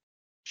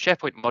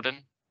 SharePoint Modern,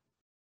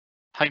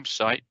 home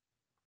site,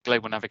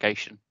 global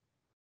navigation.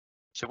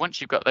 So once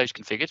you've got those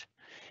configured,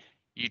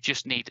 you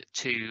just need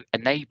to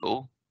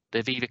enable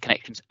the Viva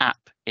Connections app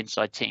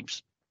inside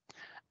Teams.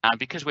 And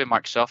because we're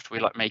Microsoft, we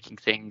like making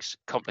things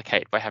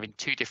complicated by having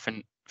two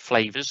different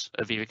flavors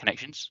of Viva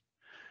Connections.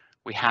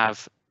 We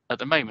have, at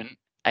the moment,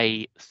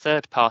 a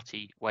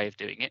third-party way of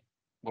doing it,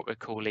 what we're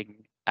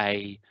calling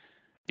a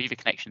Viva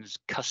Connections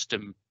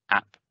custom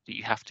app that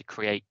you have to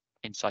create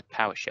inside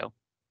PowerShell.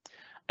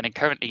 And then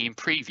currently in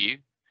preview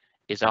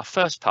is our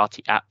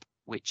first-party app,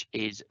 which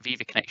is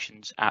Viva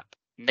Connections app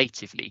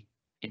natively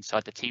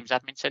inside the Teams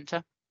Admin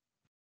Center.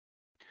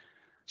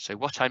 So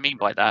what I mean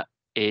by that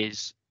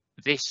is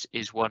this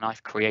is one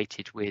I've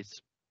created with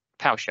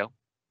PowerShell,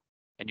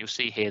 and you'll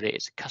see here that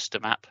it's a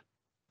custom app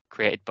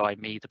created by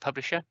me, the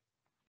publisher.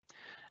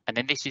 And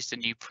then this is the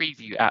new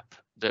preview app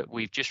that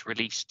we've just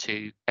released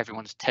to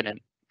everyone's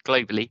tenant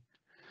globally,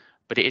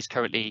 but it is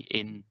currently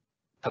in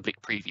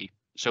public preview.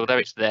 So although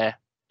it's there,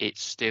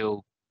 it's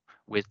still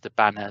with the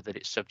banner that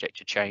it's subject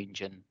to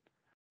change and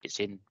it's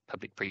in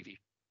public preview.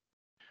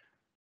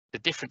 The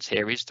difference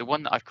here is the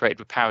one that I've created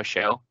with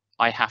PowerShell,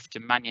 I have to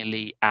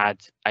manually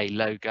add a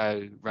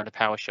logo, run a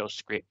PowerShell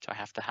script. I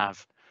have to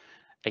have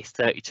a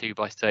 32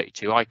 by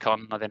 32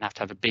 icon. I then have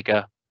to have a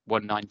bigger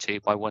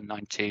 192 by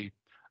 192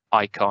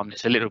 icon.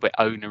 It's a little bit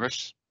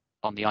onerous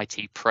on the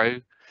IT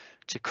Pro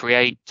to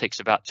create. It takes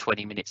about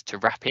 20 minutes to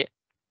wrap it.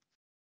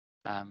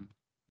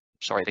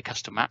 Sorry, the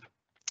custom app,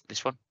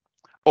 this one.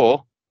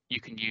 Or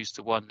you can use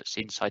the one that's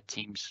inside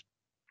Teams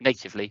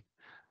natively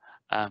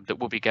that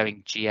will be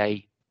going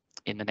GA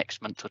in the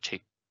next month or two.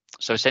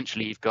 So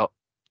essentially you've got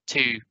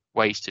two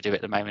ways to do it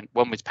at the moment,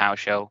 one with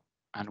PowerShell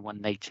and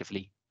one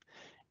natively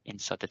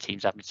inside the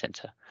Teams Admin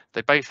Center.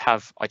 They both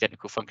have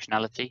identical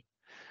functionality,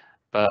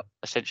 but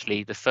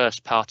essentially the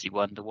first party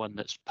one, the one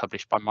that's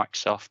published by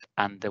Microsoft,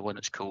 and the one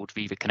that's called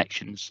Viva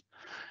Connections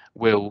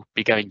will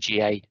be going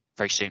GA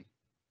very soon.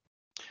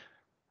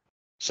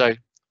 So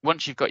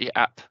once you've got your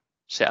app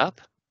set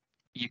up,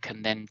 you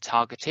can then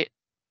target it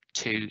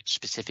to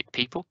specific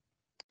people.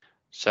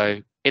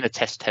 So in a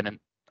test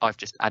tenant, I've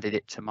just added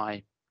it to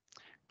my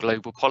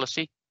global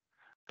policy,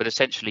 but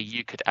essentially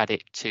you could add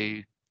it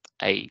to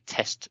a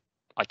test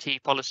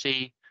IT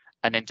policy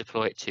and then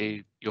deploy it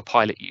to your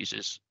pilot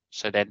users.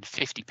 So then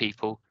 50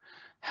 people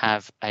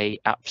have a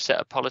app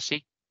setup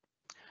policy,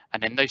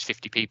 and then those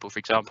 50 people, for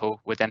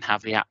example, would then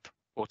have the app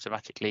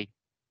automatically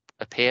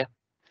appear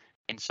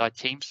inside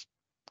Teams.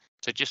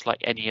 So just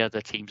like any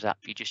other Teams app,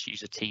 you just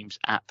use a Teams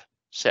app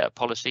setup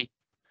policy,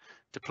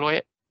 deploy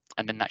it,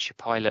 and then that's your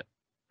pilot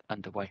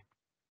underway.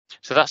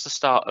 So that's the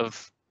start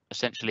of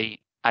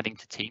essentially adding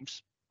to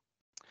Teams.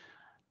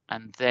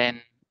 And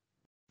then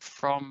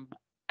from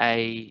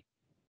a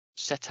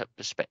setup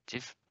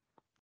perspective,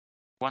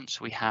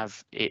 once we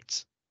have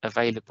it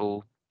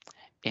available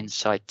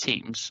inside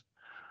Teams,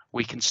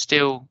 we can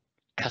still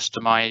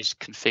customize,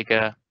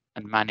 configure,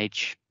 and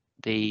manage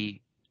the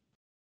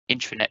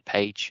intranet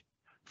page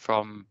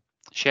from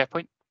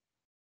SharePoint.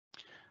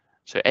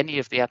 So any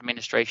of the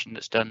administration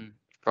that's done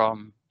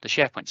from the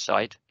SharePoint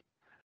side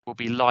will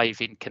be live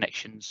in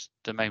Connections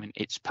the moment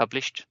it's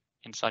published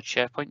inside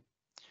SharePoint,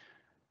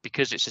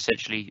 because it's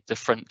essentially the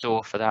front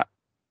door for that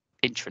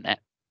intranet.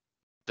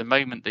 The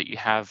moment that you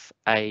have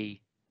a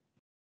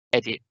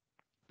edit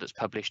that's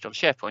published on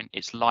SharePoint,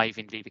 it's live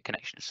in Viva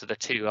Connections. So the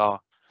two are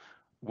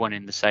one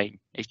in the same.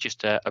 It's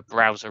just a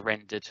browser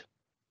rendered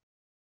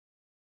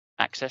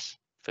access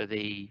for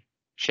the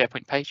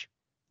SharePoint page.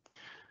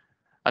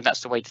 And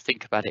that's the way to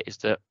think about it, is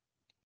that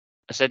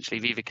essentially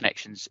Viva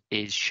Connections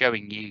is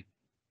showing you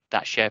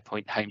that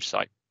SharePoint home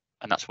site,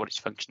 and that's what its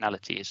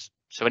functionality is.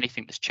 So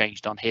anything that's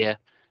changed on here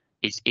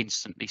is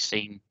instantly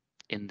seen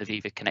in the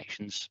Viva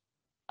Connections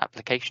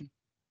application.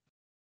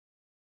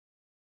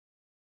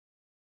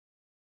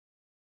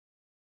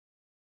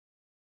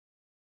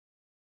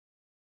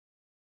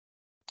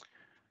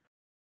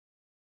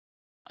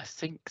 I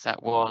think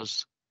that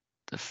was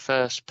the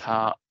first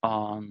part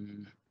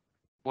on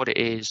what it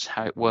is,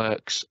 how it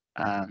works,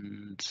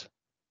 and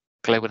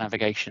global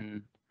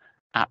navigation,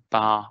 app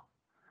bar,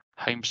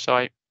 home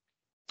site.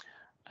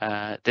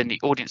 Then the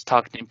audience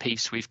targeting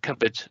piece we've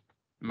covered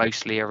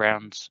mostly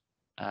around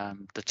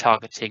the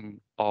targeting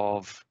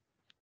of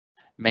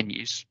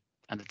menus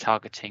and the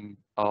targeting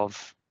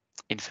of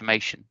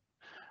information.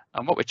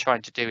 And what we're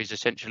trying to do is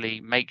essentially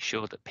make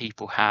sure that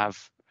people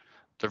have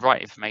the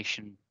right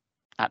information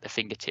at their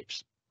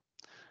fingertips.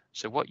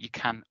 So what you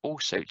can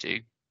also do,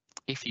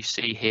 if you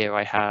see here,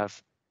 I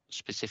have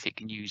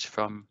specific news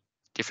from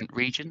different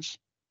regions.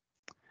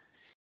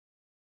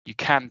 You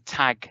can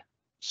tag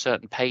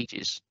certain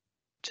pages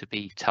to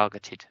be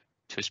targeted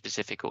to a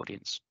specific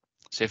audience.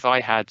 So if I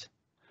had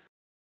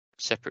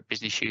separate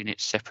business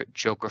units, separate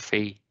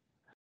geography,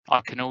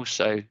 I can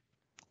also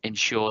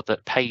ensure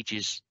that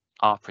pages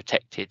are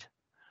protected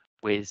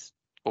with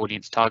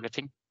audience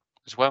targeting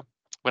as well.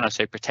 When I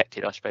say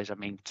protected, I suppose I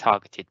mean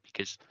targeted,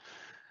 because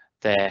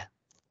they're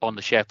on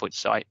the SharePoint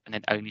site and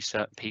then only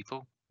certain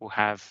people will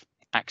have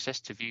access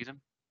to view them.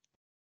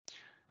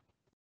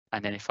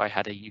 And then if I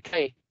had a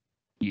UK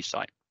news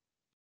site.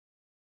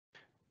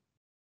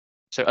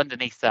 So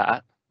underneath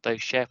that, those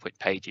SharePoint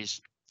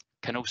pages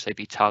can also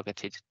be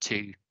targeted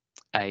to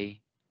a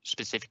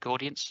specific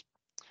audience,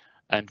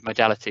 and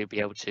Modality will be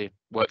able to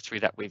work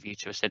through that with you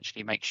to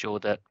essentially make sure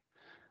that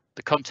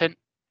the content,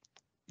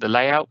 the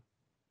layout,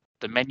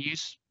 the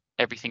menus,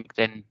 everything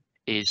then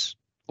is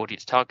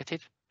audience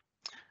targeted.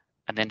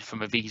 And then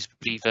from a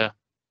Viva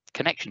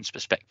Connections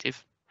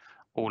perspective,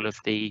 all of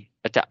the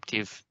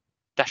adaptive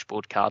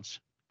dashboard cards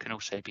can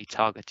also be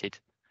targeted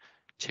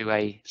to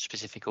a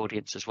specific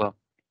audience as well.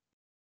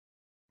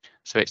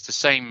 So it's the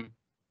same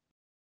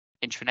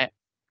intranet,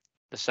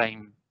 the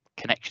same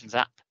Connections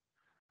app,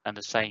 and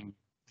the same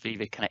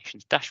Viva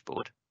Connections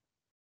dashboard,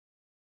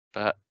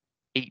 but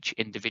each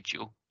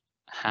individual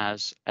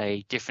has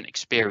a different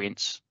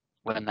experience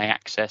when they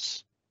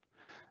access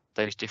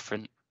those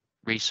different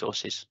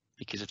resources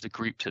because of the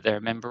group that they're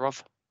a member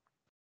of.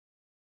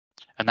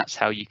 And that's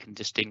how you can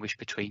distinguish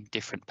between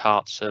different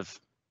parts of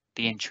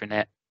the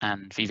intranet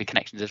and Viva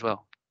Connections as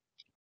well.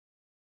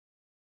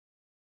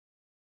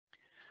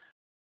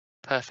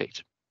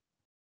 Perfect.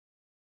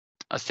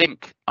 I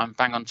think I'm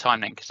bang on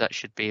time then, because that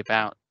should be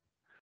about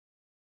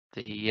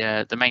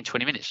the main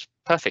 20 minutes.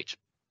 Perfect.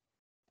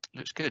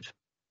 Looks good.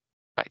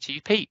 Back to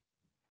you, Pete.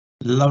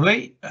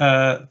 Lovely.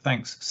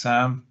 Thanks,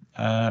 Sam.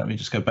 Let me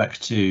just go back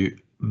to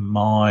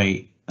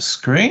my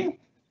screen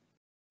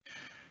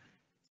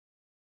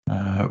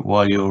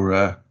while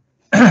you're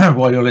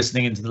while you're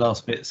listening into the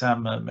last bit.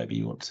 Sam, maybe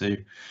you want to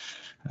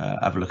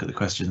have a look at the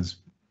questions.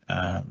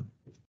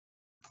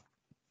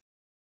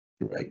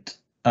 Great.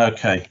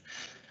 Okay.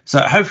 So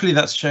hopefully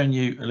that's shown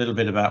you a little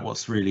bit about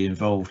what's really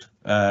involved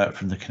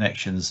from the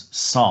Connections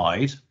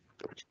side.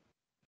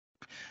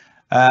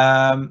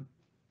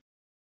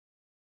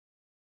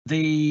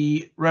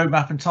 The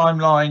roadmap and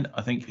timeline,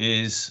 I think,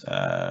 is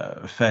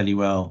fairly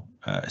well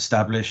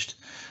established.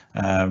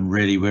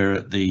 Really, we're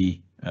at the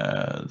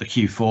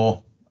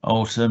Q4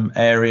 autumn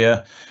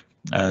area,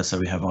 so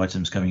we have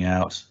items coming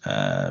out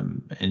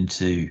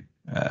into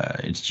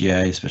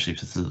GA, especially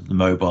for the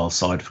mobile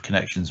side of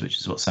Connections, which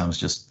is what Sam's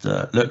just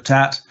looked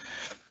at.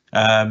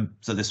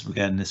 So this will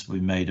be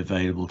made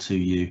available to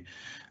you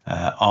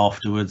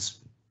afterwards.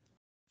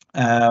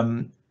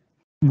 One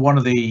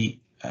of the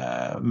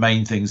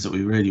main things that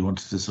we really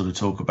wanted to sort of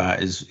talk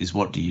about is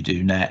what do you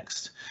do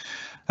next?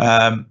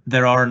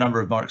 There are a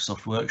number of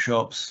Microsoft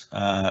workshops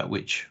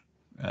which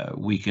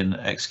we can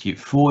execute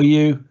for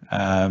you.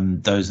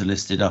 Those are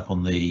listed up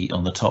on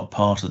the top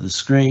part of the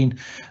screen.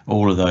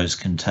 All of those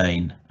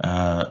contain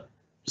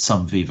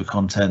some Viva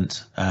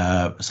content,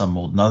 some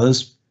more than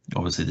others.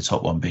 Obviously, the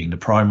top one being the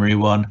primary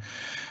one.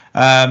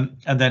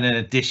 And then in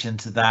addition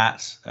to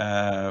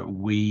that,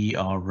 we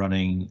are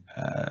running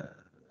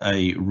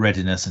a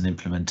readiness and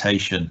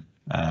implementation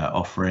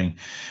offering,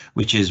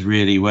 which is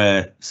really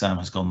where Sam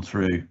has gone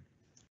through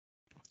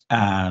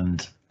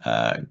and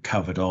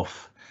covered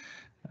off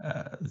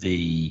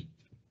the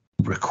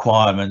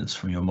requirements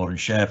from your modern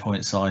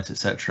SharePoint site,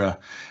 etc.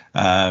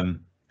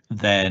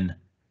 Then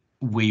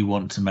we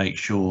want to make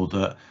sure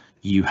that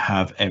you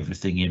have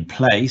everything in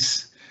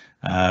place,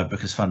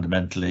 because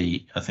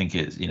fundamentally, I think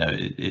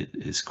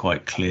it's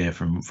quite clear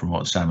from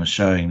what Sam was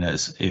showing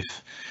that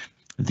if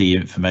the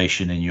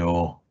information in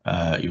your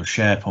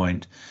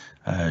SharePoint,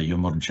 your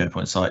modern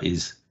SharePoint site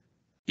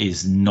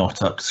is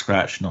not up to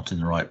scratch, not in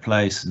the right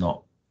place,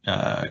 not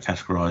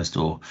categorized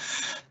or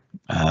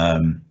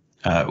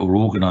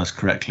organized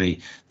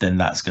correctly, then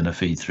that's going to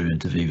feed through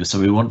into Viva. So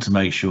we want to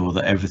make sure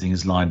that everything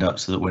is lined up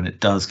so that when it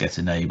does get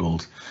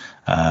enabled,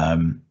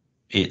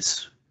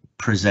 it's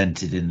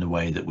presented in the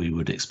way that we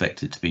would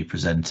expect it to be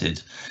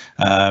presented.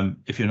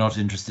 If you're not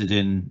interested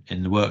in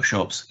the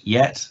workshops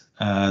yet,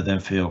 then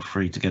feel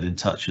free to get in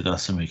touch with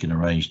us and we can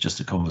arrange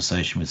just a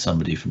conversation with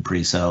somebody from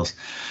pre-sales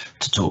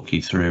to talk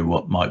you through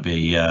what might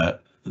be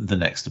the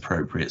next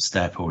appropriate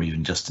step, or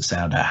even just to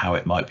sound out how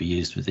it might be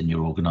used within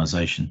your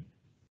organization.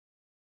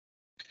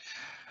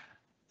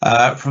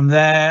 From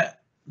there,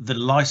 the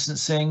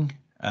licensing,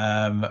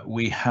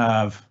 we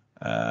have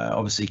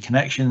obviously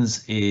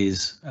Connections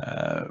is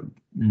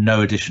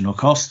no additional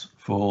cost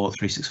for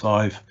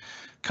 365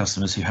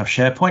 customers who have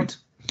SharePoint.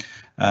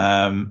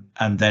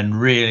 And then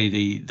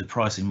really the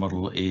pricing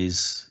model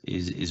is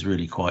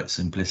really quite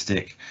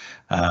simplistic.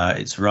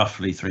 It's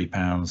roughly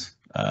 £3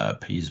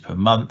 per user per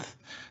month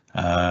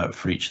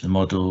for each of the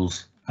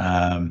modules,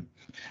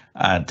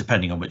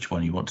 depending on which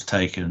one you want to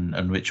take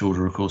and which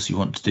order, of course, you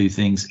want to do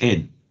things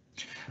in.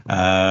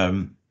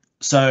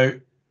 So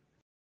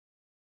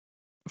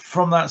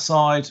from that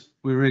side,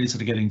 we're really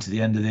sort of getting to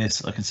the end of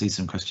this. I can see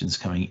some questions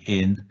coming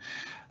in.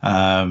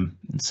 And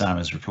Sam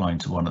is replying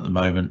to one at the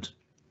moment.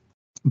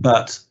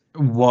 But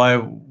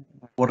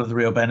what are the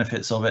real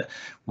benefits of it?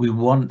 We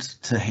want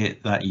to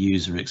hit that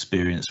user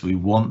experience. We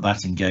want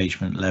that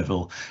engagement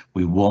level.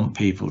 We want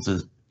people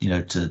to, you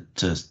know, to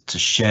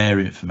share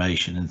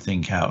information and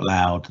think out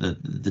loud.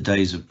 The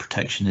days of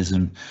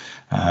protectionism,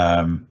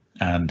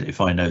 and if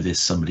I know this,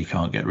 somebody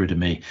can't get rid of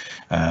me,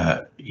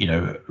 you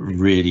know,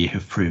 really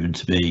have proven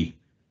to be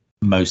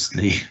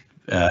mostly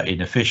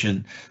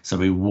inefficient. So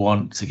we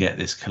want to get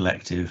this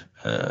collective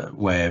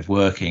way of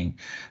working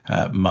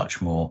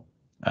much more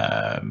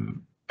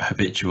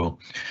habitual.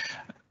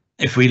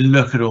 If we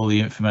look at all the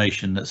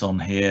information that's on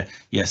here,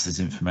 yes, there's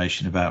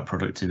information about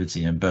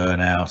productivity and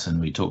burnout,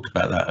 and we talked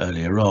about that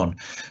earlier on.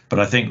 But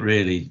I think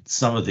really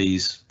some of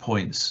these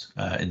points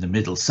in the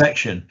middle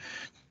section,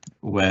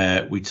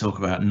 where we talk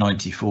about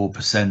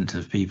 94%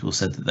 of people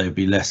said that they would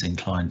be less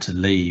inclined to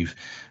leave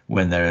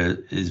when their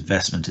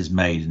investment is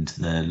made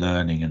into their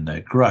learning and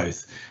their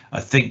growth,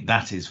 I think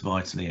that is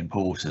vitally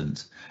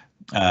important.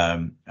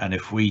 And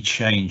if we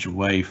change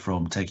away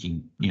from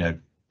taking, you know,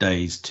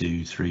 days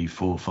 2, 3,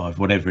 4, 5,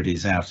 whatever it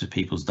is, out of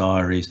people's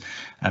diaries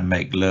and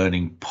make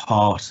learning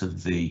part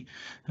of the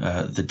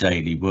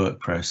daily work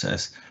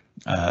process,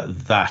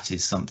 that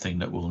is something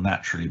that will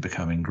naturally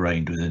become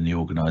ingrained within the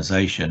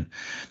organisation.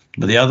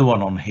 But the other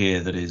one on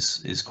here that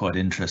is quite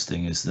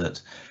interesting is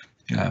that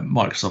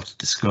Microsoft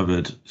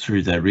discovered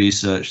through their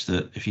research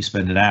that if you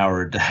spend an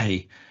hour a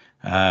day,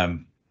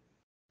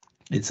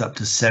 it's up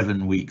to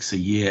 7 weeks a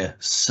year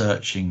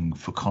searching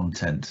for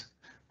content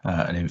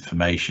and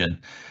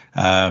information.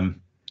 And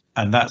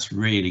that's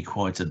really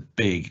quite a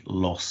big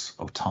loss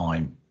of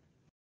time.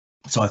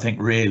 So I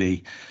think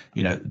really,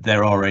 you know,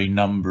 there are a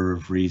number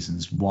of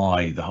reasons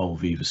why the whole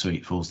Viva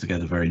suite falls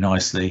together very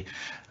nicely.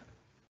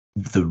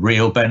 The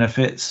real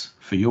benefits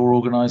for your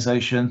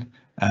organisation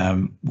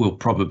will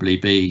probably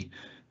be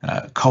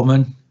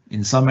common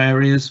in some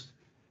areas,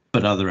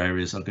 but other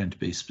areas are going to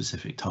be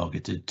specific,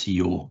 targeted to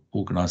your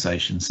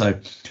organisation. So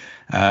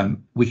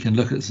we can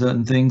look at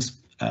certain things,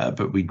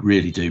 but we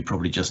really do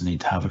probably just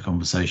need to have a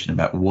conversation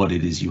about what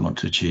it is you want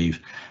to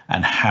achieve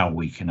and how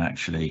we can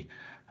actually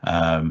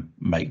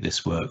make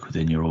this work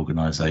within your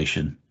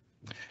organisation.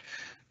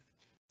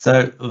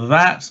 So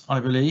that,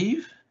 I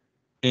believe,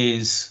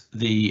 is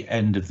the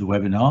end of the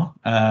webinar.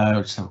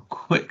 Just have a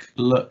quick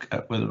look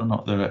at whether or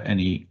not there are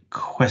any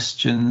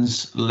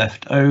questions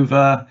left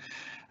over.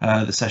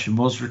 The session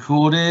was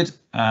recorded,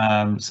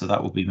 so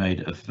that will be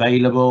made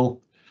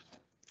available.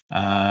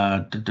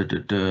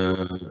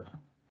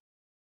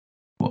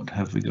 What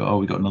have we got? Oh,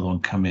 we got another one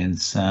come in,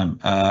 Sam.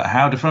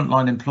 How do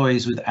frontline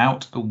employees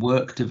without a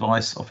work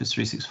device Office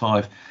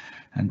 365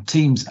 and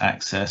Teams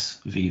access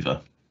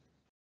Viva?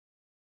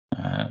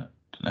 Don't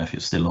know if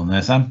you're still on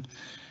there, Sam.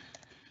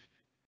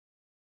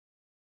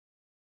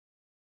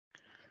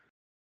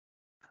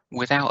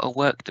 Without a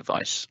work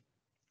device?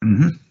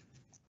 Mm-hmm.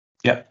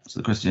 Yep, so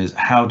the question is,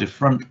 how do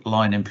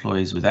frontline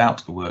employees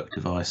without a work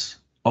device,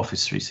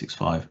 Office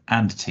 365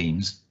 and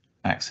Teams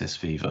access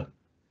Viva?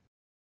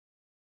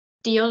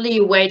 The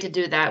only way to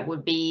do that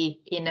would be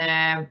in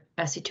a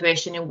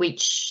situation in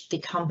which the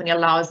company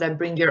allows a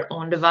bring your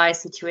own device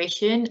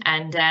situation,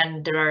 and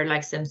then there are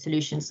like some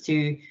solutions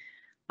to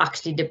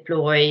actually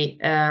deploy,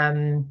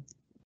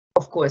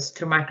 of course,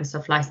 through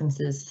Microsoft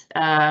licenses,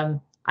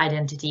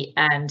 identity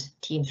and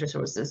Teams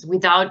resources.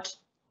 Without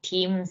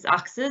Teams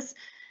access,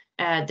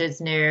 there's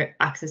no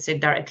access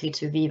directly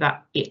to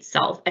Viva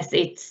itself, as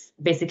it's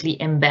basically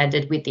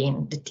embedded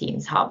within the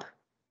Teams hub.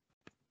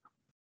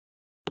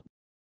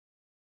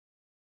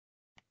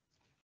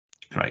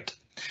 Great.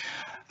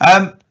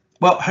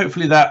 Well,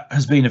 hopefully that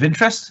has been of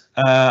interest.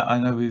 I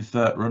know we've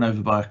run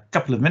over by a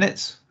couple of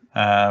minutes,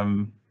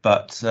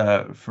 but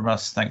from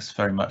us, thanks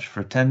very much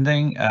for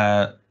attending.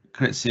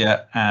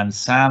 Kritzia and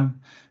Sam,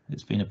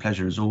 it's been a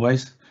pleasure as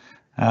always.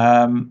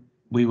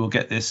 We will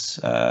get this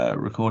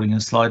recording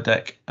and slide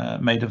deck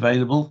made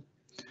available,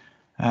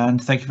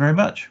 and thank you very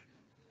much.